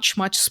are much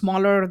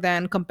smaller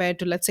than compared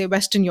to, let's say,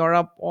 Western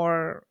Europe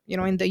or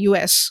in the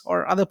US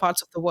or other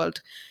parts of the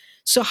world.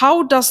 So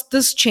how does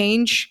this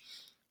change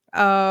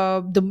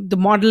the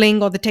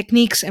modeling or the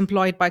techniques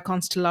employed by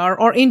Constellar,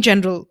 or in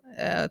general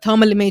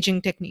thermal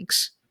imaging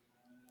techniques?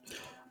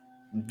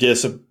 Yeah,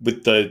 so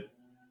with the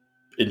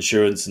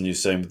insurance and you're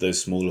saying with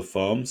those smaller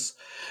farms,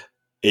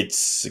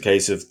 it's a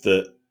case of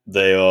that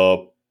they are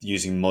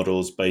using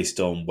models based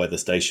on weather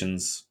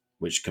stations,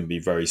 which can be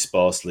very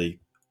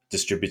sparsely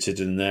distributed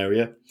in an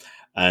area.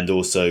 And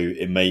also,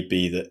 it may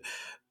be that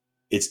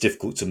it's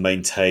difficult to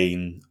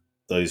maintain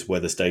those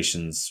weather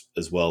stations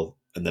as well.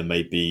 And there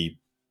may be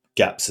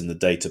gaps in the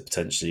data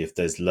potentially if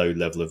there's low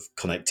level of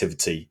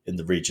connectivity in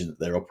the region that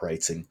they're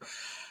operating.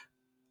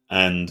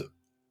 And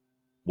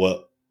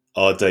what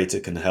our data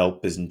can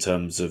help is in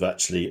terms of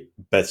actually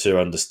better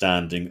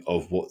understanding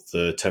of what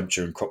the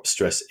temperature and crop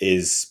stress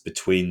is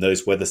between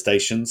those weather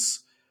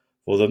stations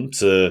for them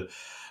to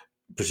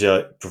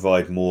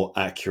provide more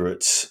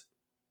accurate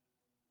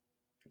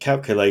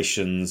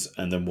calculations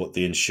and then what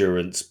the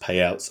insurance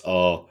payouts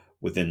are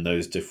within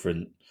those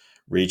different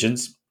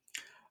regions.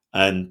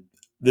 And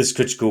this is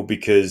critical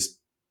because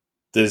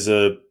there's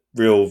a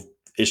real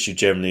issue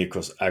generally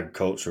across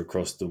agriculture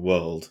across the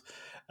world,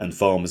 and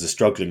farmers are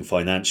struggling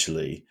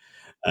financially.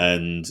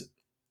 And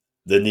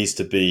there needs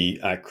to be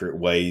accurate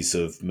ways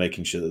of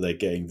making sure that they're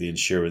getting the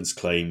insurance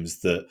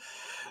claims that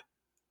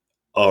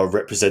are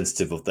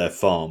representative of their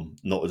farm,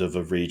 not of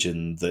a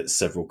region that's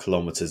several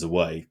kilometers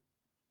away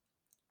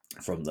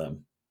from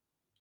them.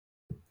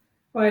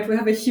 Right, we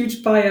have a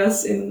huge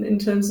bias in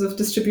terms of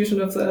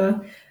distribution of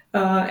the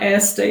air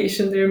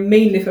station. They're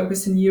mainly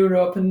focused in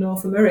Europe and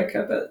North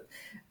America, but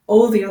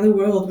all the other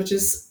world, which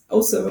is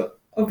also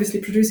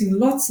obviously producing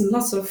lots and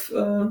lots of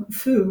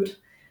food,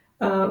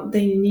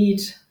 they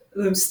need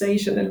those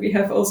stations. And we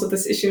have also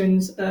this issue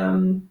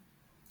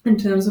in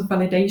terms of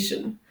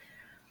validation.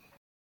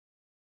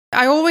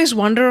 I always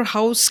wonder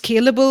how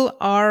scalable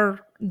are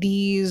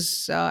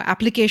these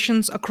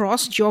applications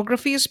across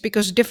geographies,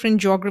 because different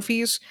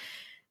geographies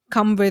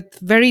come with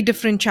very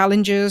different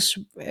challenges.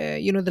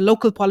 The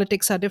local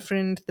politics are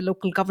different, the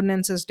local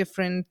governance is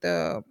different.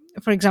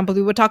 For example,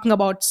 we were talking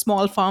about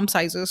small farm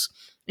sizes.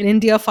 In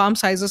India, farm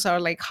sizes are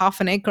like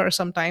half an acre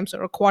sometimes,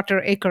 or a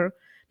quarter acre,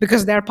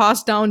 because they're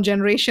passed down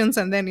generations,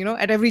 and then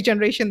at every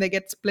generation they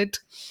get split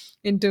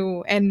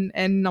into n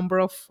number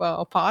of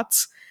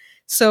parts.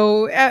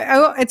 So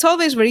it's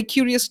always very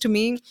curious to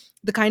me,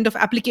 the kind of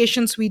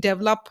applications we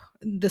develop,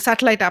 the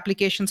satellite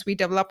applications we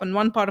develop in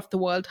one part of the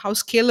world, how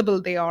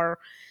scalable they are.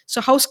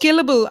 So how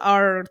scalable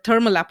are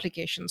thermal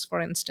applications,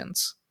 for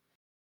instance?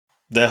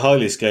 They're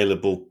highly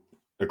scalable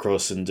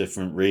across in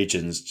different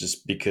regions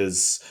just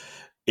because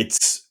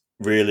it's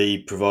really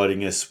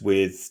providing us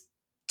with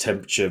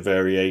temperature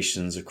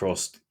variations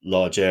across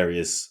large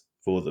areas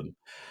for them.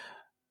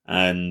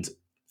 And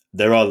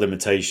there are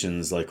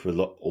limitations, like with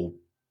all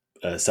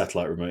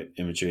satellite remote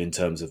imagery, in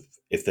terms of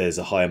if there's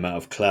a high amount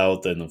of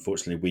cloud, then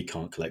unfortunately we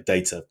can't collect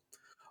data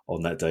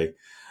on that day.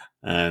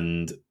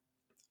 And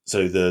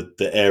so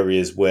the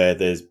areas where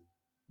there's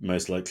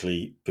most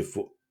likely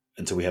before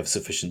until we have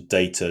sufficient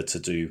data to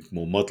do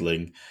more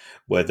modeling.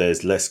 Where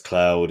there's less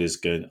cloud,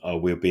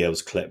 we'll be able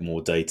to collect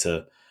more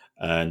data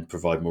and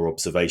provide more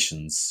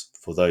observations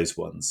for those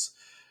ones.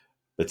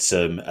 But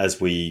as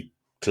we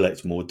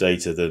collect more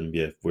data, then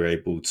we're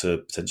able to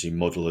potentially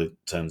model in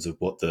terms of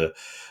what the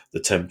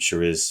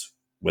temperature is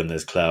when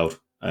there's cloud,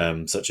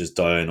 such as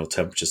diurnal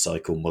temperature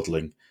cycle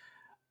modeling.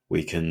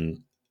 We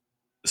can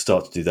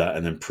start to do that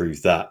and then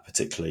prove that,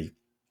 particularly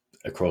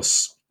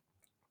across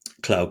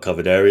cloud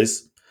covered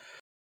areas.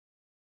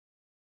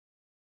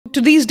 To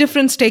these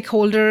different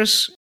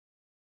stakeholders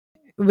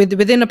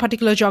within a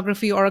particular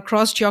geography or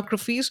across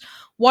geographies,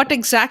 what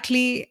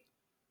exactly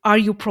are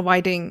you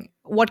providing?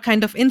 What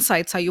kind of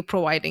insights are you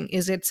providing?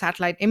 Is it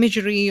satellite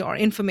imagery or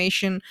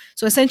information?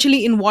 So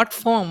essentially, in what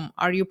form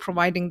are you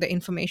providing the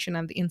information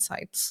and the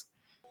insights?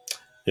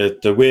 Yeah,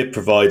 so we're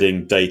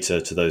providing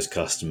data to those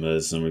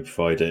customers, and we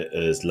provide it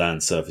as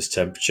land surface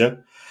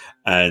temperature,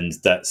 and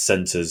that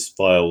centers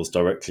files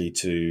directly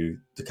to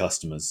the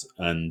customers.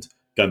 And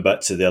going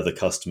back to the other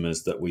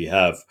customers that we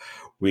have,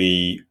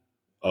 we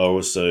are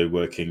also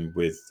working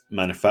with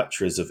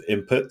manufacturers of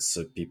inputs,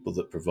 so people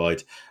that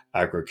provide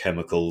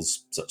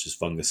agrochemicals such as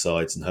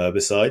fungicides and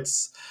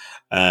herbicides,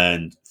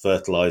 and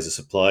fertilizer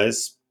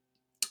suppliers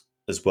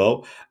as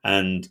well.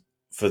 And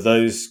for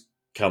those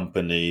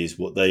companies,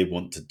 what they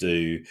want to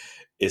do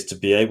is to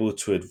be able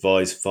to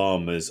advise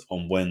farmers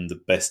on when the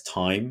best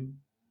time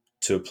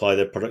to apply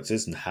their products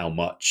is and how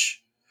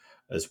much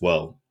as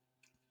well.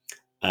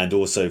 And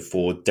also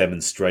for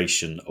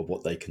demonstration of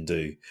what they can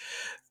do.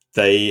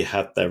 They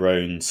have their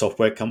own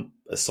software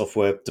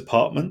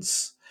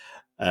departments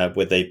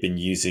where they've been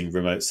using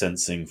remote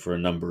sensing for a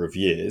number of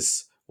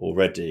years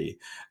already.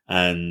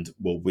 And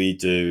what we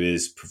do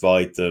is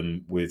provide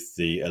them with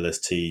the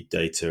LST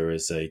data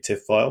as a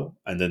TIFF file,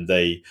 and then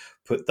they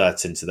put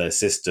that into their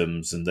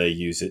systems and they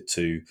use it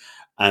to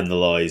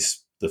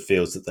analyze the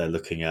fields that they're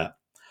looking at.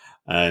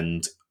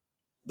 And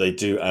they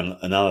do an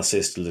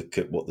analysis to look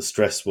at what the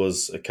stress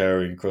was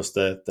occurring across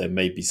there. There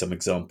may be some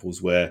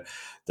examples where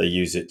they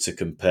use it to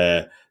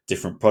compare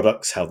different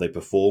products, how they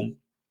perform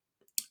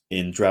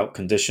in drought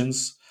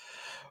conditions,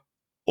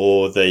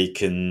 or they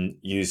can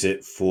use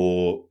it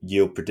for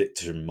yield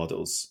prediction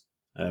models.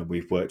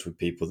 We've worked with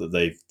people that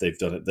they've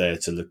done it there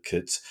to look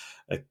at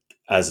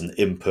as an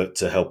input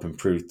to help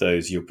improve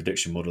those yield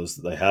prediction models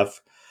that they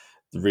have.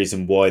 The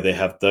reason why they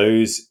have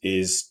those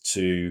is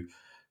to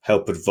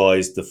help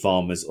advise the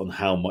farmers on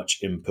how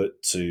much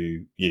input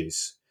to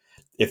use.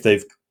 If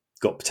they've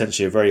got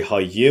potentially a very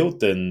high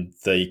yield, then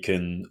they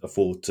can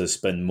afford to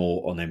spend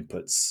more on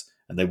inputs,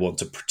 and they want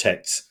to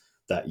protect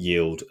that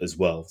yield as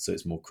well. So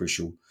it's more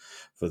crucial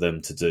for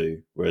them to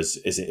do. Whereas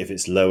if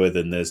it's lower,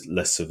 then there's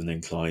less of an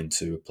incline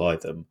to apply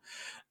them.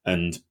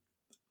 And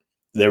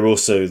they're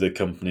also the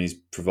companies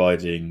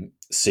providing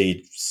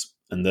seeds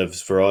and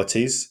those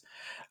varieties,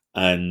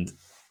 and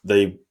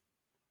they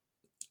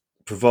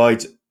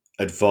provide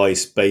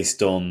advice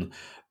based on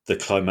the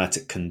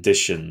climatic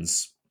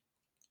conditions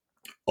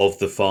of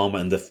the farm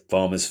and the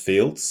farmer's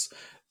fields.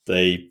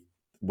 They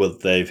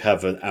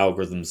have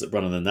algorithms that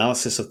run an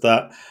analysis of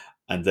that,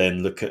 and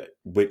then look at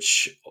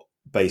which,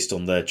 based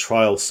on their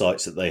trial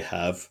sites that they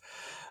have,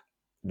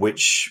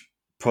 which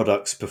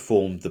products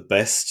perform the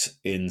best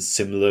in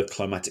similar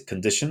climatic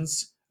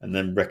conditions, and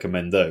then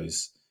recommend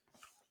those.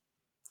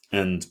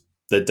 And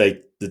the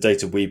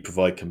data we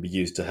provide can be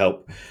used to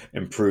help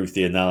improve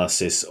the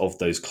analysis of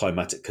those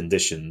climatic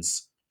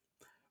conditions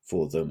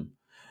for them.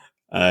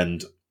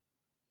 And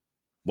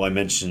what I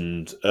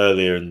mentioned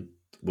earlier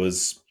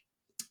was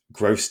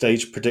growth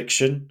stage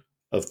prediction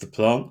of the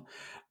plant,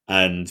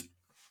 and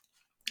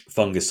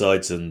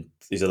fungicides and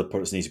these other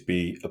products need to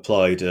be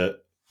applied at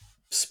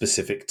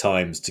specific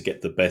times to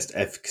get the best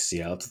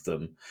efficacy out of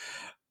them.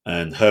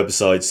 And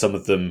herbicides, some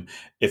of them,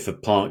 if a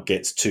plant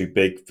gets too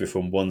big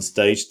from one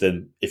stage,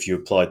 then if you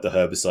applied the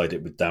herbicide,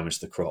 it would damage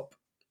the crop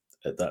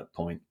at that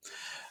point.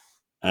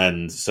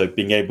 And so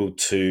being able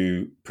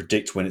to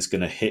predict when it's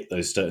going to hit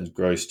those certain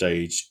growth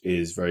stage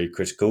is very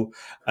critical.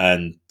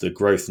 And the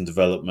growth and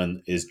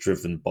development is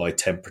driven by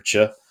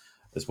temperature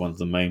as one of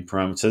the main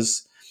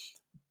parameters.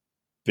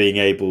 Being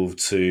able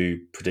to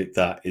predict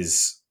that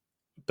is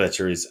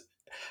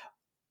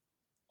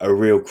a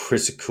real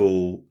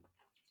critical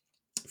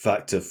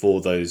factor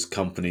for those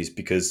companies,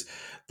 because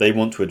they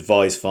want to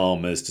advise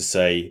farmers to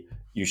say,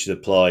 you should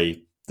apply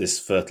this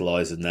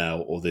fertilizer now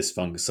or this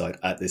fungicide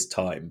at this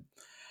time.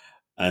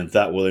 And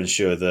that will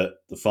ensure that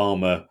the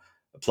farmer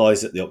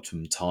applies at the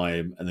optimum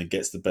time and then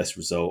gets the best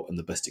result and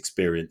the best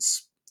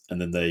experience.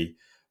 And then they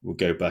will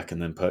go back and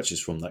then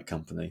purchase from that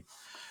company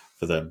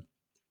for them.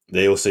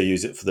 They also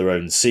use it for their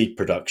own seed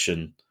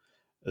production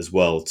as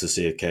well, to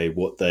see, okay,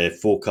 what they're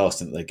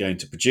forecasting that they're going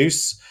to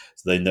produce,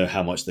 so they know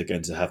how much they're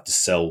going to have to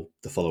sell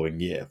the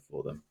following year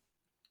for them.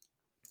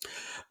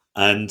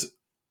 And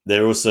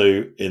they're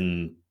also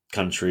in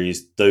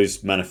countries,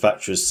 those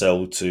manufacturers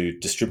sell to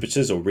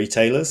distributors or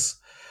retailers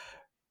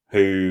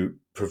who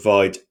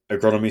provide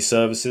agronomy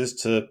services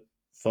to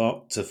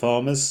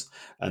farmers,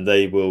 and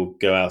they will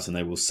go out and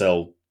they will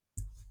sell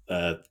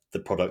the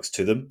products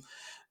to them,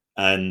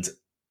 and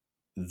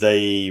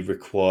they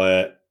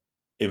require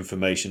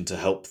information to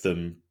help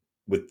them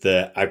with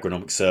their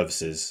agronomic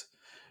services.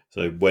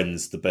 So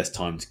when's the best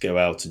time to go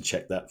out and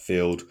check that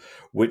field?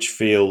 Which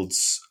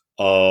fields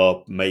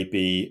are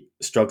maybe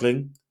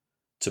struggling,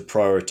 to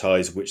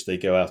prioritize which they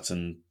go out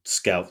and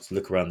scout,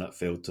 look around that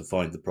field to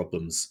find the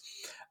problems,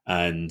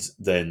 and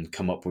then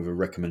come up with a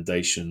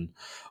recommendation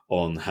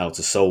on how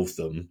to solve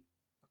them.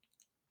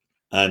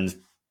 And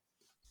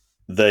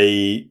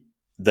they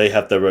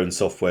have their own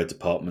software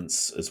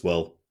departments as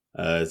well.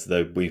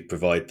 So we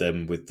provide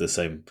them with the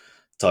same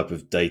type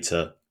of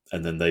data,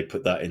 and then they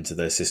put that into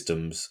their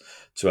systems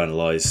to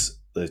analyze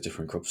those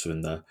different crops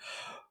within there.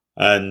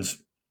 And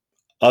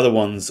other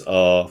ones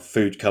are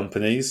food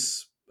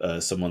companies,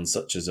 someone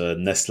such as a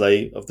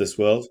Nestle of this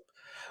world.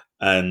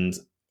 And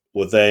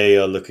what they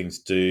are looking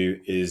to do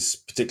is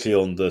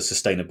particularly on the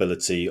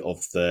sustainability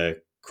of their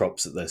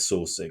crops that they're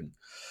sourcing.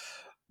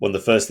 One of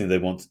the first things they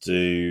want to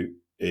do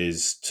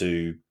is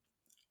to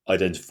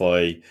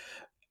identify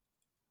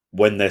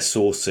when they're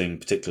sourcing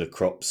particular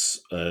crops.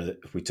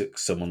 If we took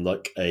someone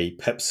like a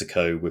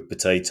PepsiCo with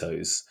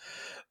potatoes,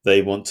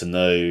 they want to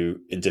know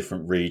in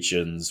different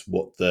regions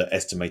what the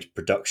estimated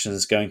production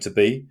is going to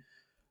be,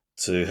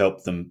 to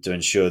help them to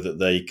ensure that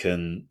they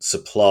can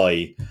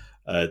supply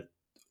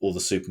all the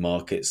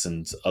supermarkets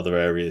and other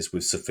areas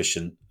with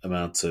sufficient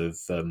amount of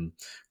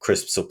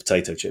crisps or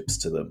potato chips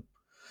to them.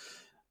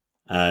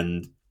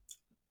 And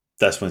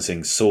that's when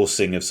saying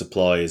sourcing of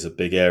supply is a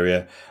big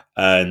area,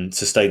 and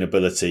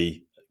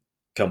sustainability.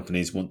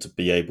 Companies want to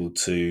be able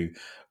to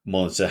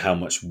monitor how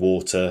much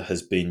water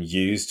has been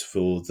used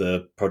for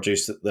the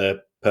produce that they're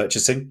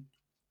purchasing.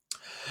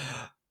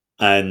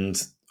 And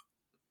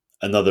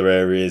another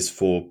area is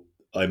for,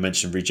 I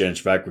mentioned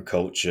regenerative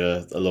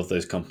agriculture. A lot of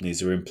those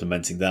companies are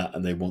implementing that,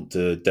 and they want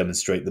to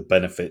demonstrate the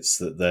benefits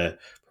that they're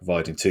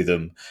providing to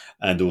them.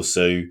 And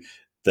also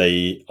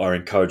they are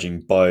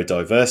encouraging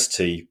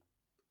biodiversity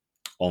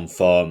on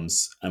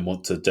farms and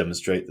want to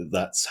demonstrate that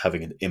that's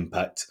having an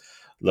impact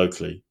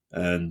locally.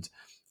 And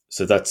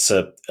so that's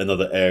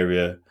another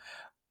area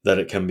that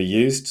it can be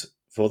used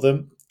for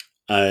them.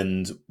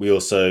 And we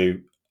also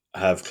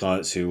have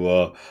clients who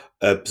are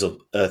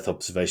Earth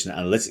observation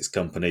analytics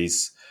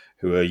companies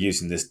who are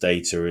using this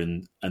data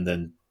and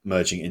then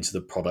merging into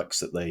the products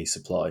that they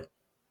supply.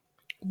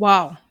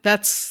 Wow,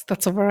 that's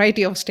a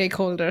variety of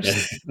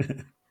stakeholders.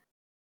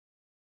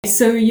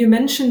 So you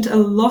mentioned a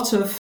lot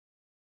of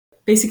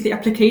basically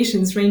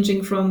applications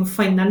ranging from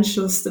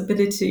financial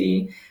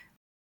stability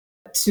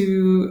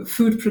to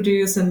food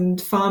produce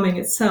and farming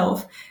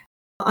itself.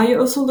 Are you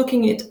also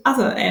looking at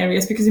other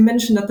areas? Because you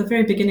mentioned at the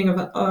very beginning of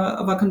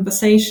our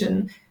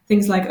conversation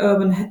things like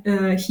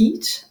urban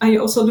heat. Are you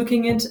also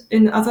looking at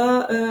in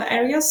other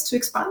areas to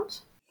expand?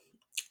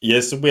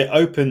 Yes, we're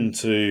open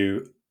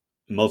to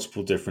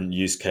multiple different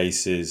use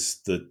cases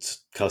that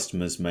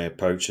customers may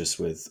approach us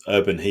with.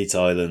 Urban heat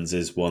islands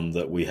is one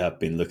that we have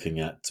been looking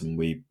at, and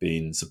we've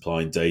been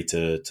supplying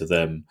data to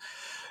them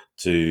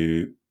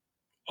to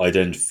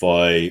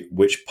identify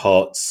which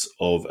parts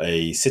of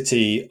a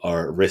city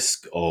are at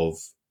risk of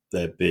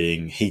there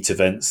being heat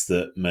events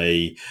that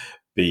may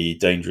be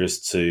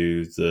dangerous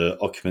to the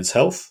occupants'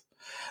 health,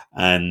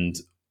 and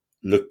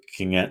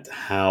looking at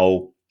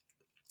how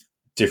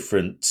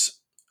different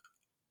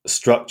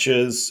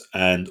structures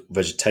and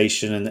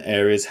vegetation in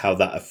areas, how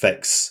that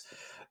affects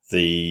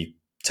the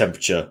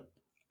temperature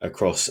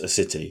across a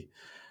city.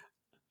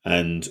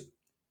 And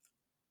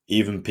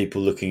even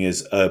people looking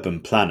as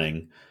urban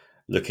planning,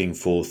 looking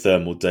for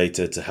thermal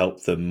data to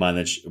help them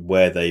manage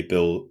where they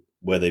build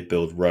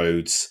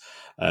roads,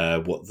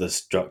 what the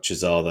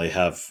structures are they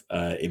have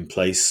in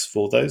place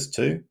for those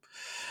too.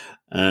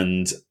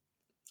 And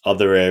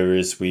other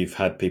areas we've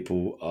had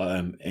people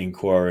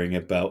inquiring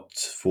about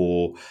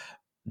for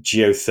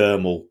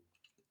geothermal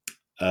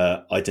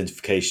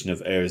identification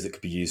of areas that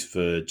could be used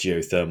for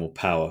geothermal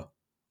power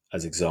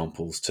as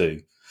examples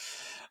too.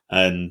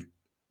 And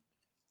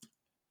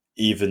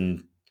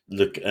even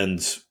look and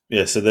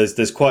yeah, so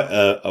there's quite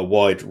a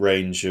wide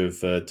range of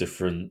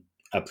different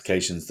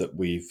applications that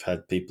we've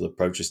had people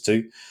approach us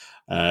to.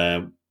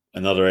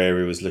 Another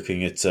area was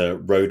looking at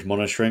road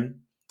monitoring,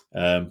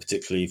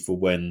 particularly for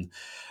when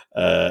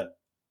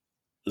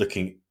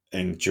looking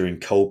during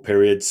cold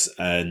periods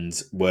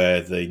and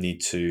where they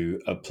need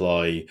to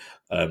apply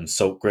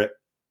salt grit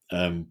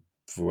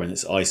for when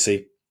it's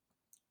icy.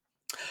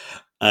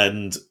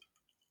 And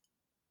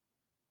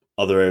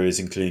other areas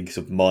including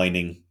sort of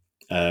mining,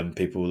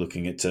 people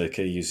looking at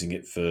using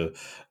it for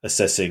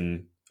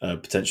assessing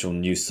potential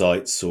new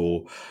sites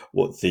or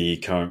what the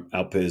current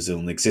output is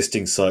on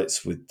existing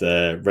sites with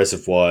their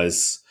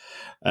reservoirs.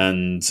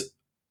 And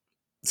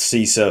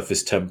sea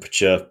surface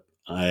temperature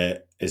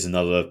is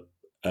another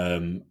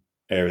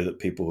area that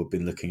people have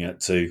been looking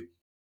at too.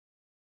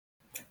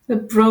 A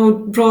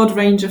broad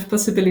range of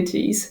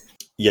possibilities.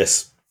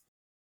 Yes.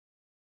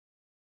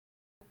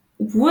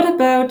 What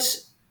about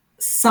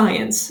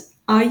science?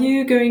 Are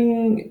you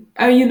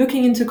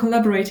looking into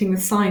collaborating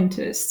with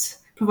scientists,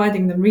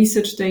 providing them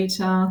research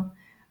data,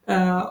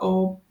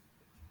 or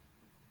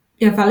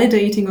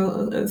validating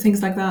or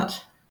things like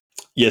that?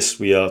 Yes,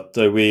 we are.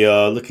 So we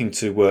are looking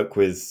to work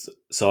with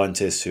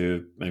scientists who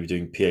are maybe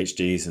doing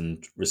PhDs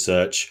and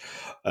research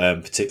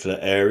particular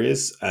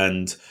areas,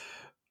 and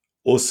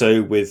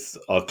also with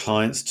our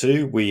clients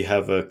too. We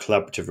have a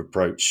collaborative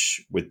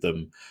approach with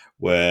them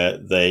where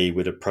they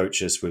would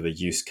approach us with a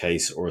use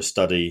case or a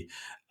study,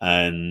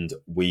 and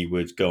we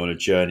would go on a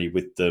journey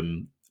with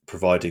them,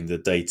 providing the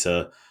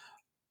data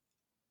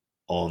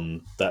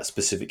on that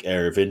specific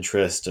area of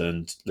interest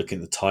and looking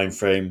at the time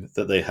frame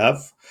that they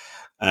have.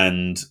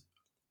 And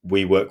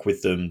we work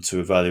with them to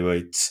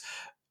evaluate,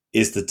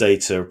 is the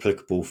data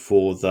applicable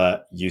for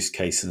that use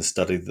case and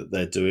study that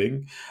they're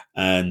doing,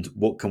 and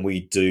what can we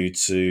do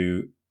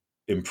to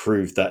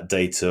improve that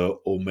data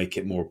or make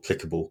it more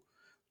applicable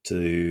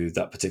to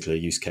that particular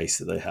use case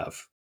that they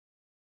have.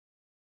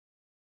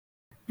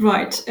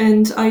 Right.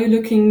 And are you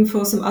looking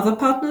for some other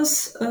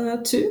partners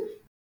too?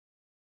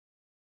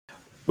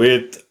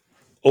 We're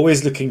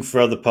always looking for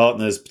other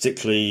partners,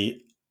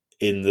 particularly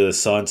in the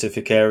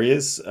scientific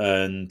areas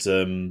and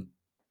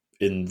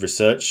in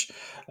research,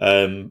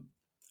 and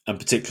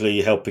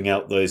particularly helping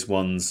out those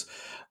ones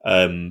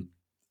who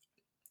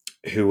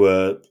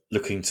are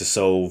looking to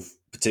solve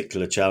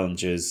particular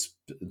challenges,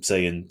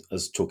 say, in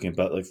as talking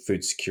about like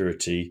food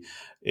security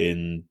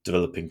in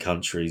developing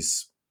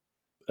countries,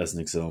 as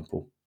an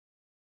example.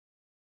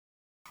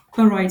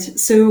 All right.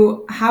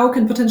 So how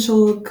can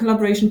potential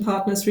collaboration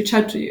partners reach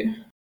out to you?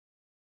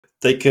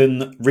 They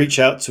can reach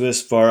out to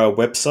us via our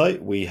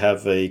website. We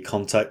have a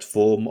contact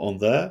form on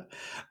there,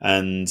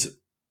 and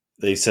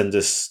they send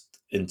us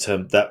from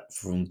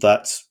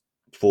that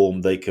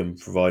form. They can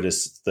provide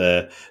us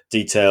their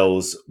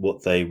details,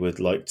 what they would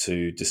like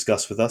to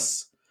discuss with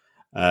us,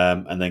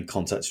 and then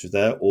contact us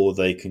there, or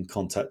they can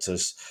contact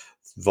us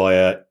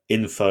via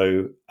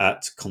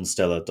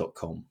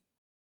info@constella.com.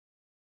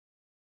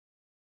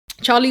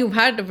 Charlie, you've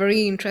had a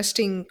very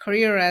interesting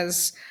career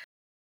as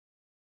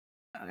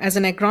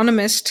an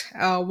agronomist,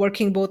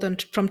 working both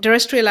from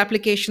terrestrial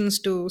applications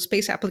to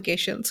space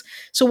applications.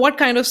 So, what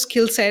kind of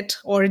skill set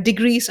or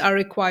degrees are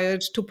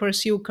required to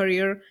pursue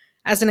career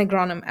as an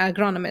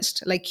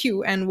agronomist like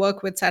you and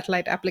work with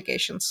satellite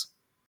applications?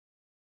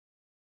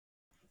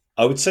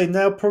 I would say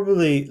now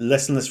probably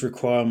less and less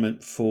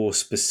requirement for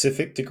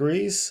specific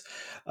degrees.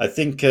 I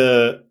think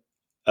a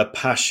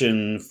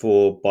passion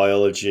for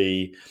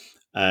biology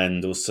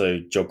and also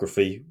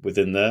geography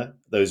within there.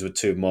 Those were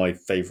two of my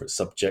favourite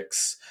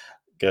subjects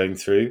going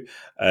through,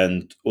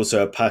 and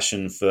also a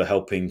passion for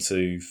helping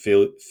to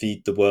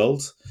feed the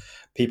world.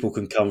 People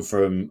can come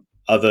from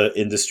other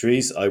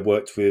industries. I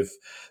worked with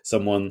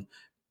someone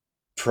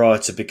prior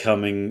to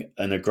becoming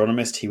an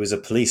agronomist. He was a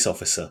police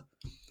officer,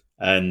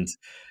 and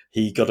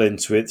he got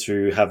into it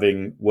through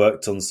having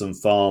worked on some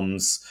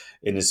farms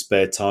in his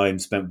spare time,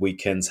 spent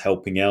weekends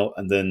helping out,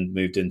 and then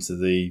moved into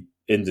the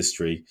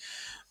industry.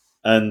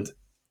 And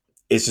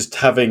it's just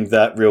having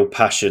that real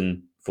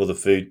passion for the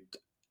food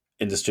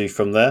industry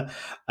from there,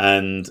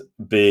 and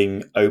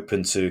being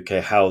open to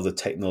how the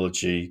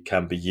technology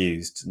can be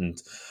used,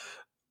 and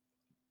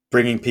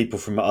bringing people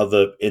from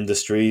other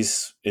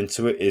industries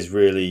into it is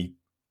really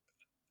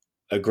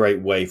a great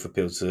way for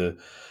people to.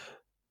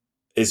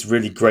 It's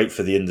really great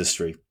for the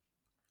industry.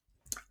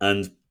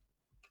 And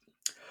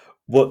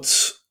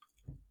what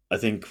I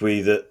think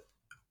we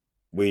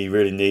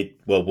really need,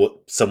 well,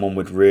 what someone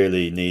would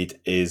really need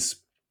is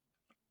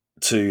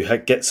to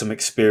get some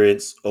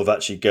experience of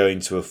actually going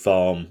to a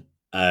farm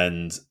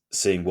and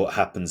seeing what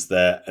happens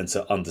there, and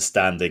so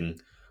understanding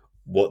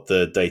what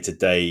the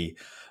day-to-day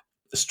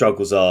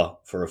struggles are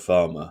for a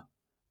farmer.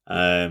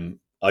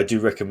 I do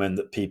recommend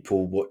that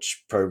people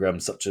watch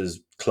programs such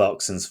as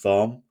Clarkson's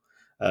Farm,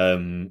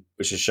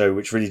 which is a show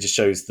which really just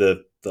shows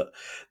the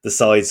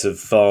sides of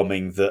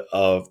farming that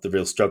are the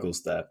real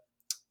struggles there.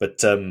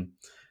 But for an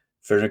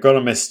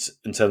agronomist,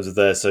 in terms of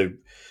there, so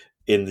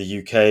in the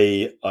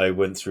UK, I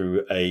went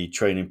through a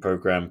training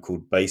program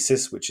called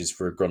BASIS, which is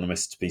for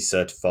agronomists to be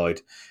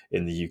certified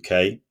in the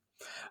UK,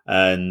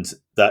 and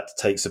that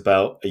takes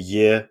about a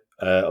year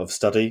of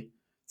study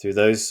through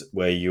those,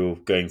 where you're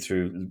going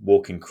through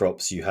walking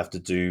crops. You have to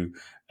do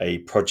a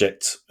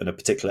project in a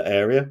particular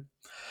area,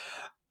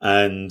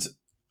 and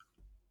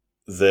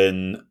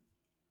then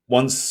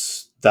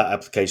once that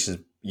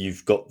application,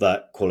 you've got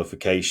that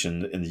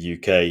qualification in the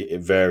UK.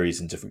 It varies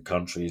in different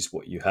countries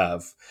what you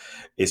have.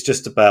 It's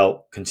just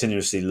about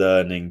continuously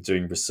learning,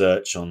 doing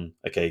research on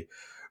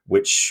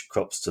which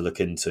crops to look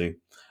into,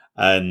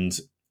 and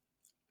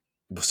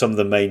some of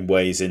the main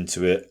ways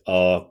into it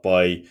are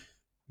by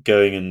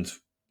going and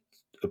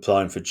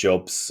applying for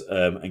jobs,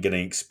 and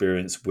getting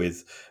experience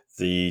with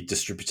the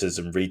distributors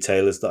and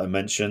retailers that I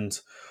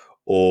mentioned,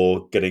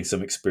 or getting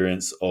some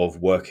experience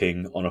of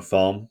working on a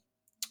farm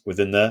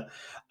within there.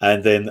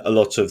 And then a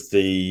lot of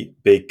the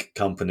big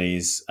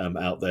companies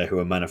out there who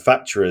are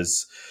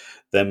manufacturers,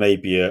 there may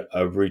be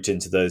a route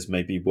into those,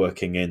 maybe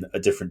working in a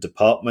different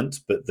department,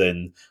 but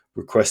then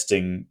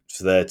requesting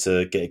for there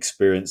to get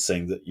experience,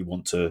 saying that you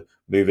want to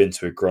move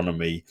into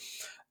agronomy,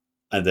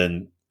 and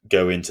then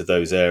go into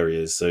those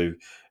areas. So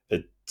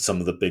some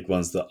of the big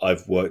ones that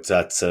I've worked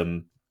at,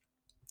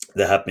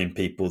 there have been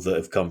people that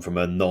have come from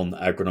a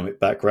non-agronomic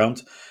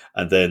background,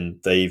 and then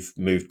they've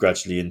moved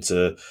gradually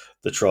into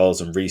the trials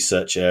and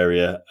research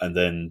area, and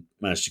then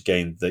managed to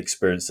gain the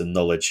experience and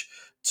knowledge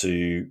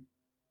to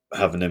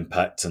have an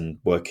impact and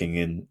working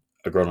in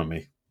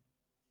agronomy.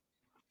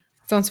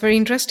 Sounds very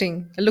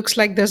interesting. It looks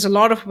like there's a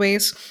lot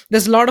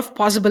of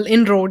possible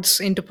inroads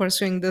into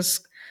pursuing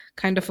this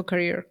kind of a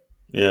career.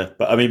 Yeah,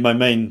 but I mean, my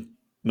main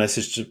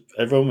message to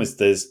everyone is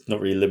there's not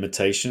really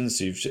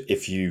limitations.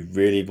 If you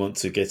really want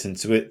to get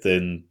into it,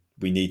 then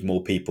we need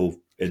more people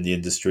in the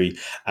industry,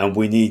 and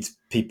we need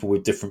people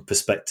with different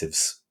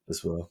perspectives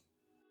as well.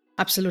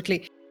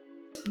 Absolutely.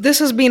 This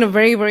has been a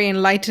very, very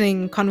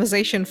enlightening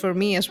conversation for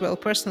me as well,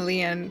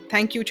 personally. And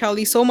thank you,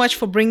 Charlie, so much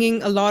for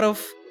bringing a lot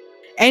of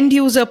end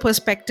user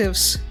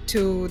perspectives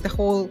to the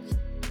whole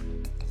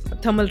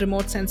thermal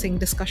remote sensing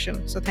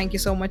discussion. So thank you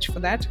so much for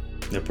that.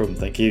 No problem.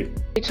 Thank you.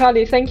 Hey,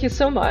 Charlie, thank you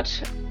so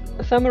much.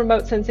 The thermal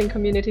remote sensing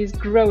community is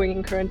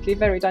growing currently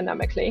very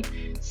dynamically.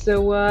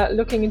 So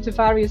looking into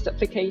various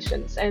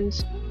applications, and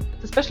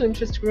the special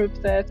interest group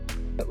that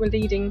we're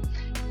leading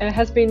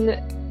has been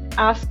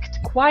asked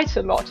quite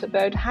a lot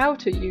about how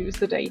to use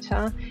the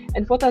data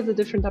and what are the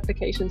different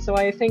applications. So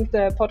I think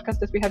the podcast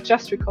that we have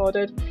just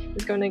recorded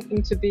is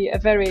going to be a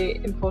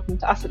very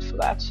important asset for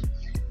that.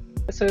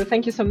 So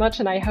thank you so much,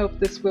 and I hope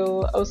this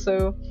will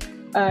also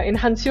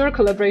enhance your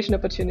collaboration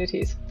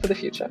opportunities for the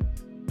future.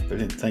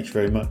 Brilliant. Thank you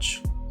very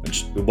much.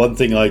 And one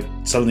thing I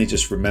suddenly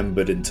just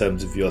remembered in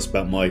terms of you asked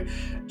about my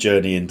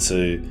journey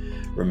into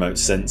remote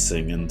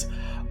sensing, and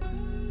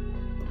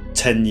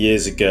 10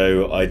 years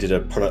ago I did a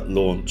product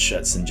launch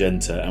at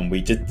Syngenta, and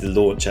we did the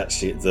launch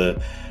actually at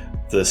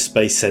the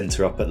Space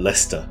Centre up at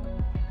Leicester.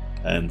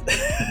 And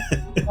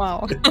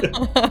wow.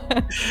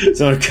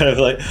 So I'm kind of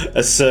like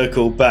a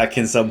circle back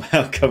and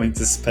somehow coming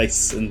to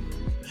space and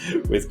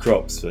with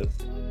crops, but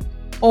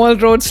all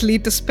roads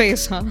lead to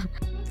space, huh?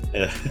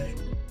 yeah.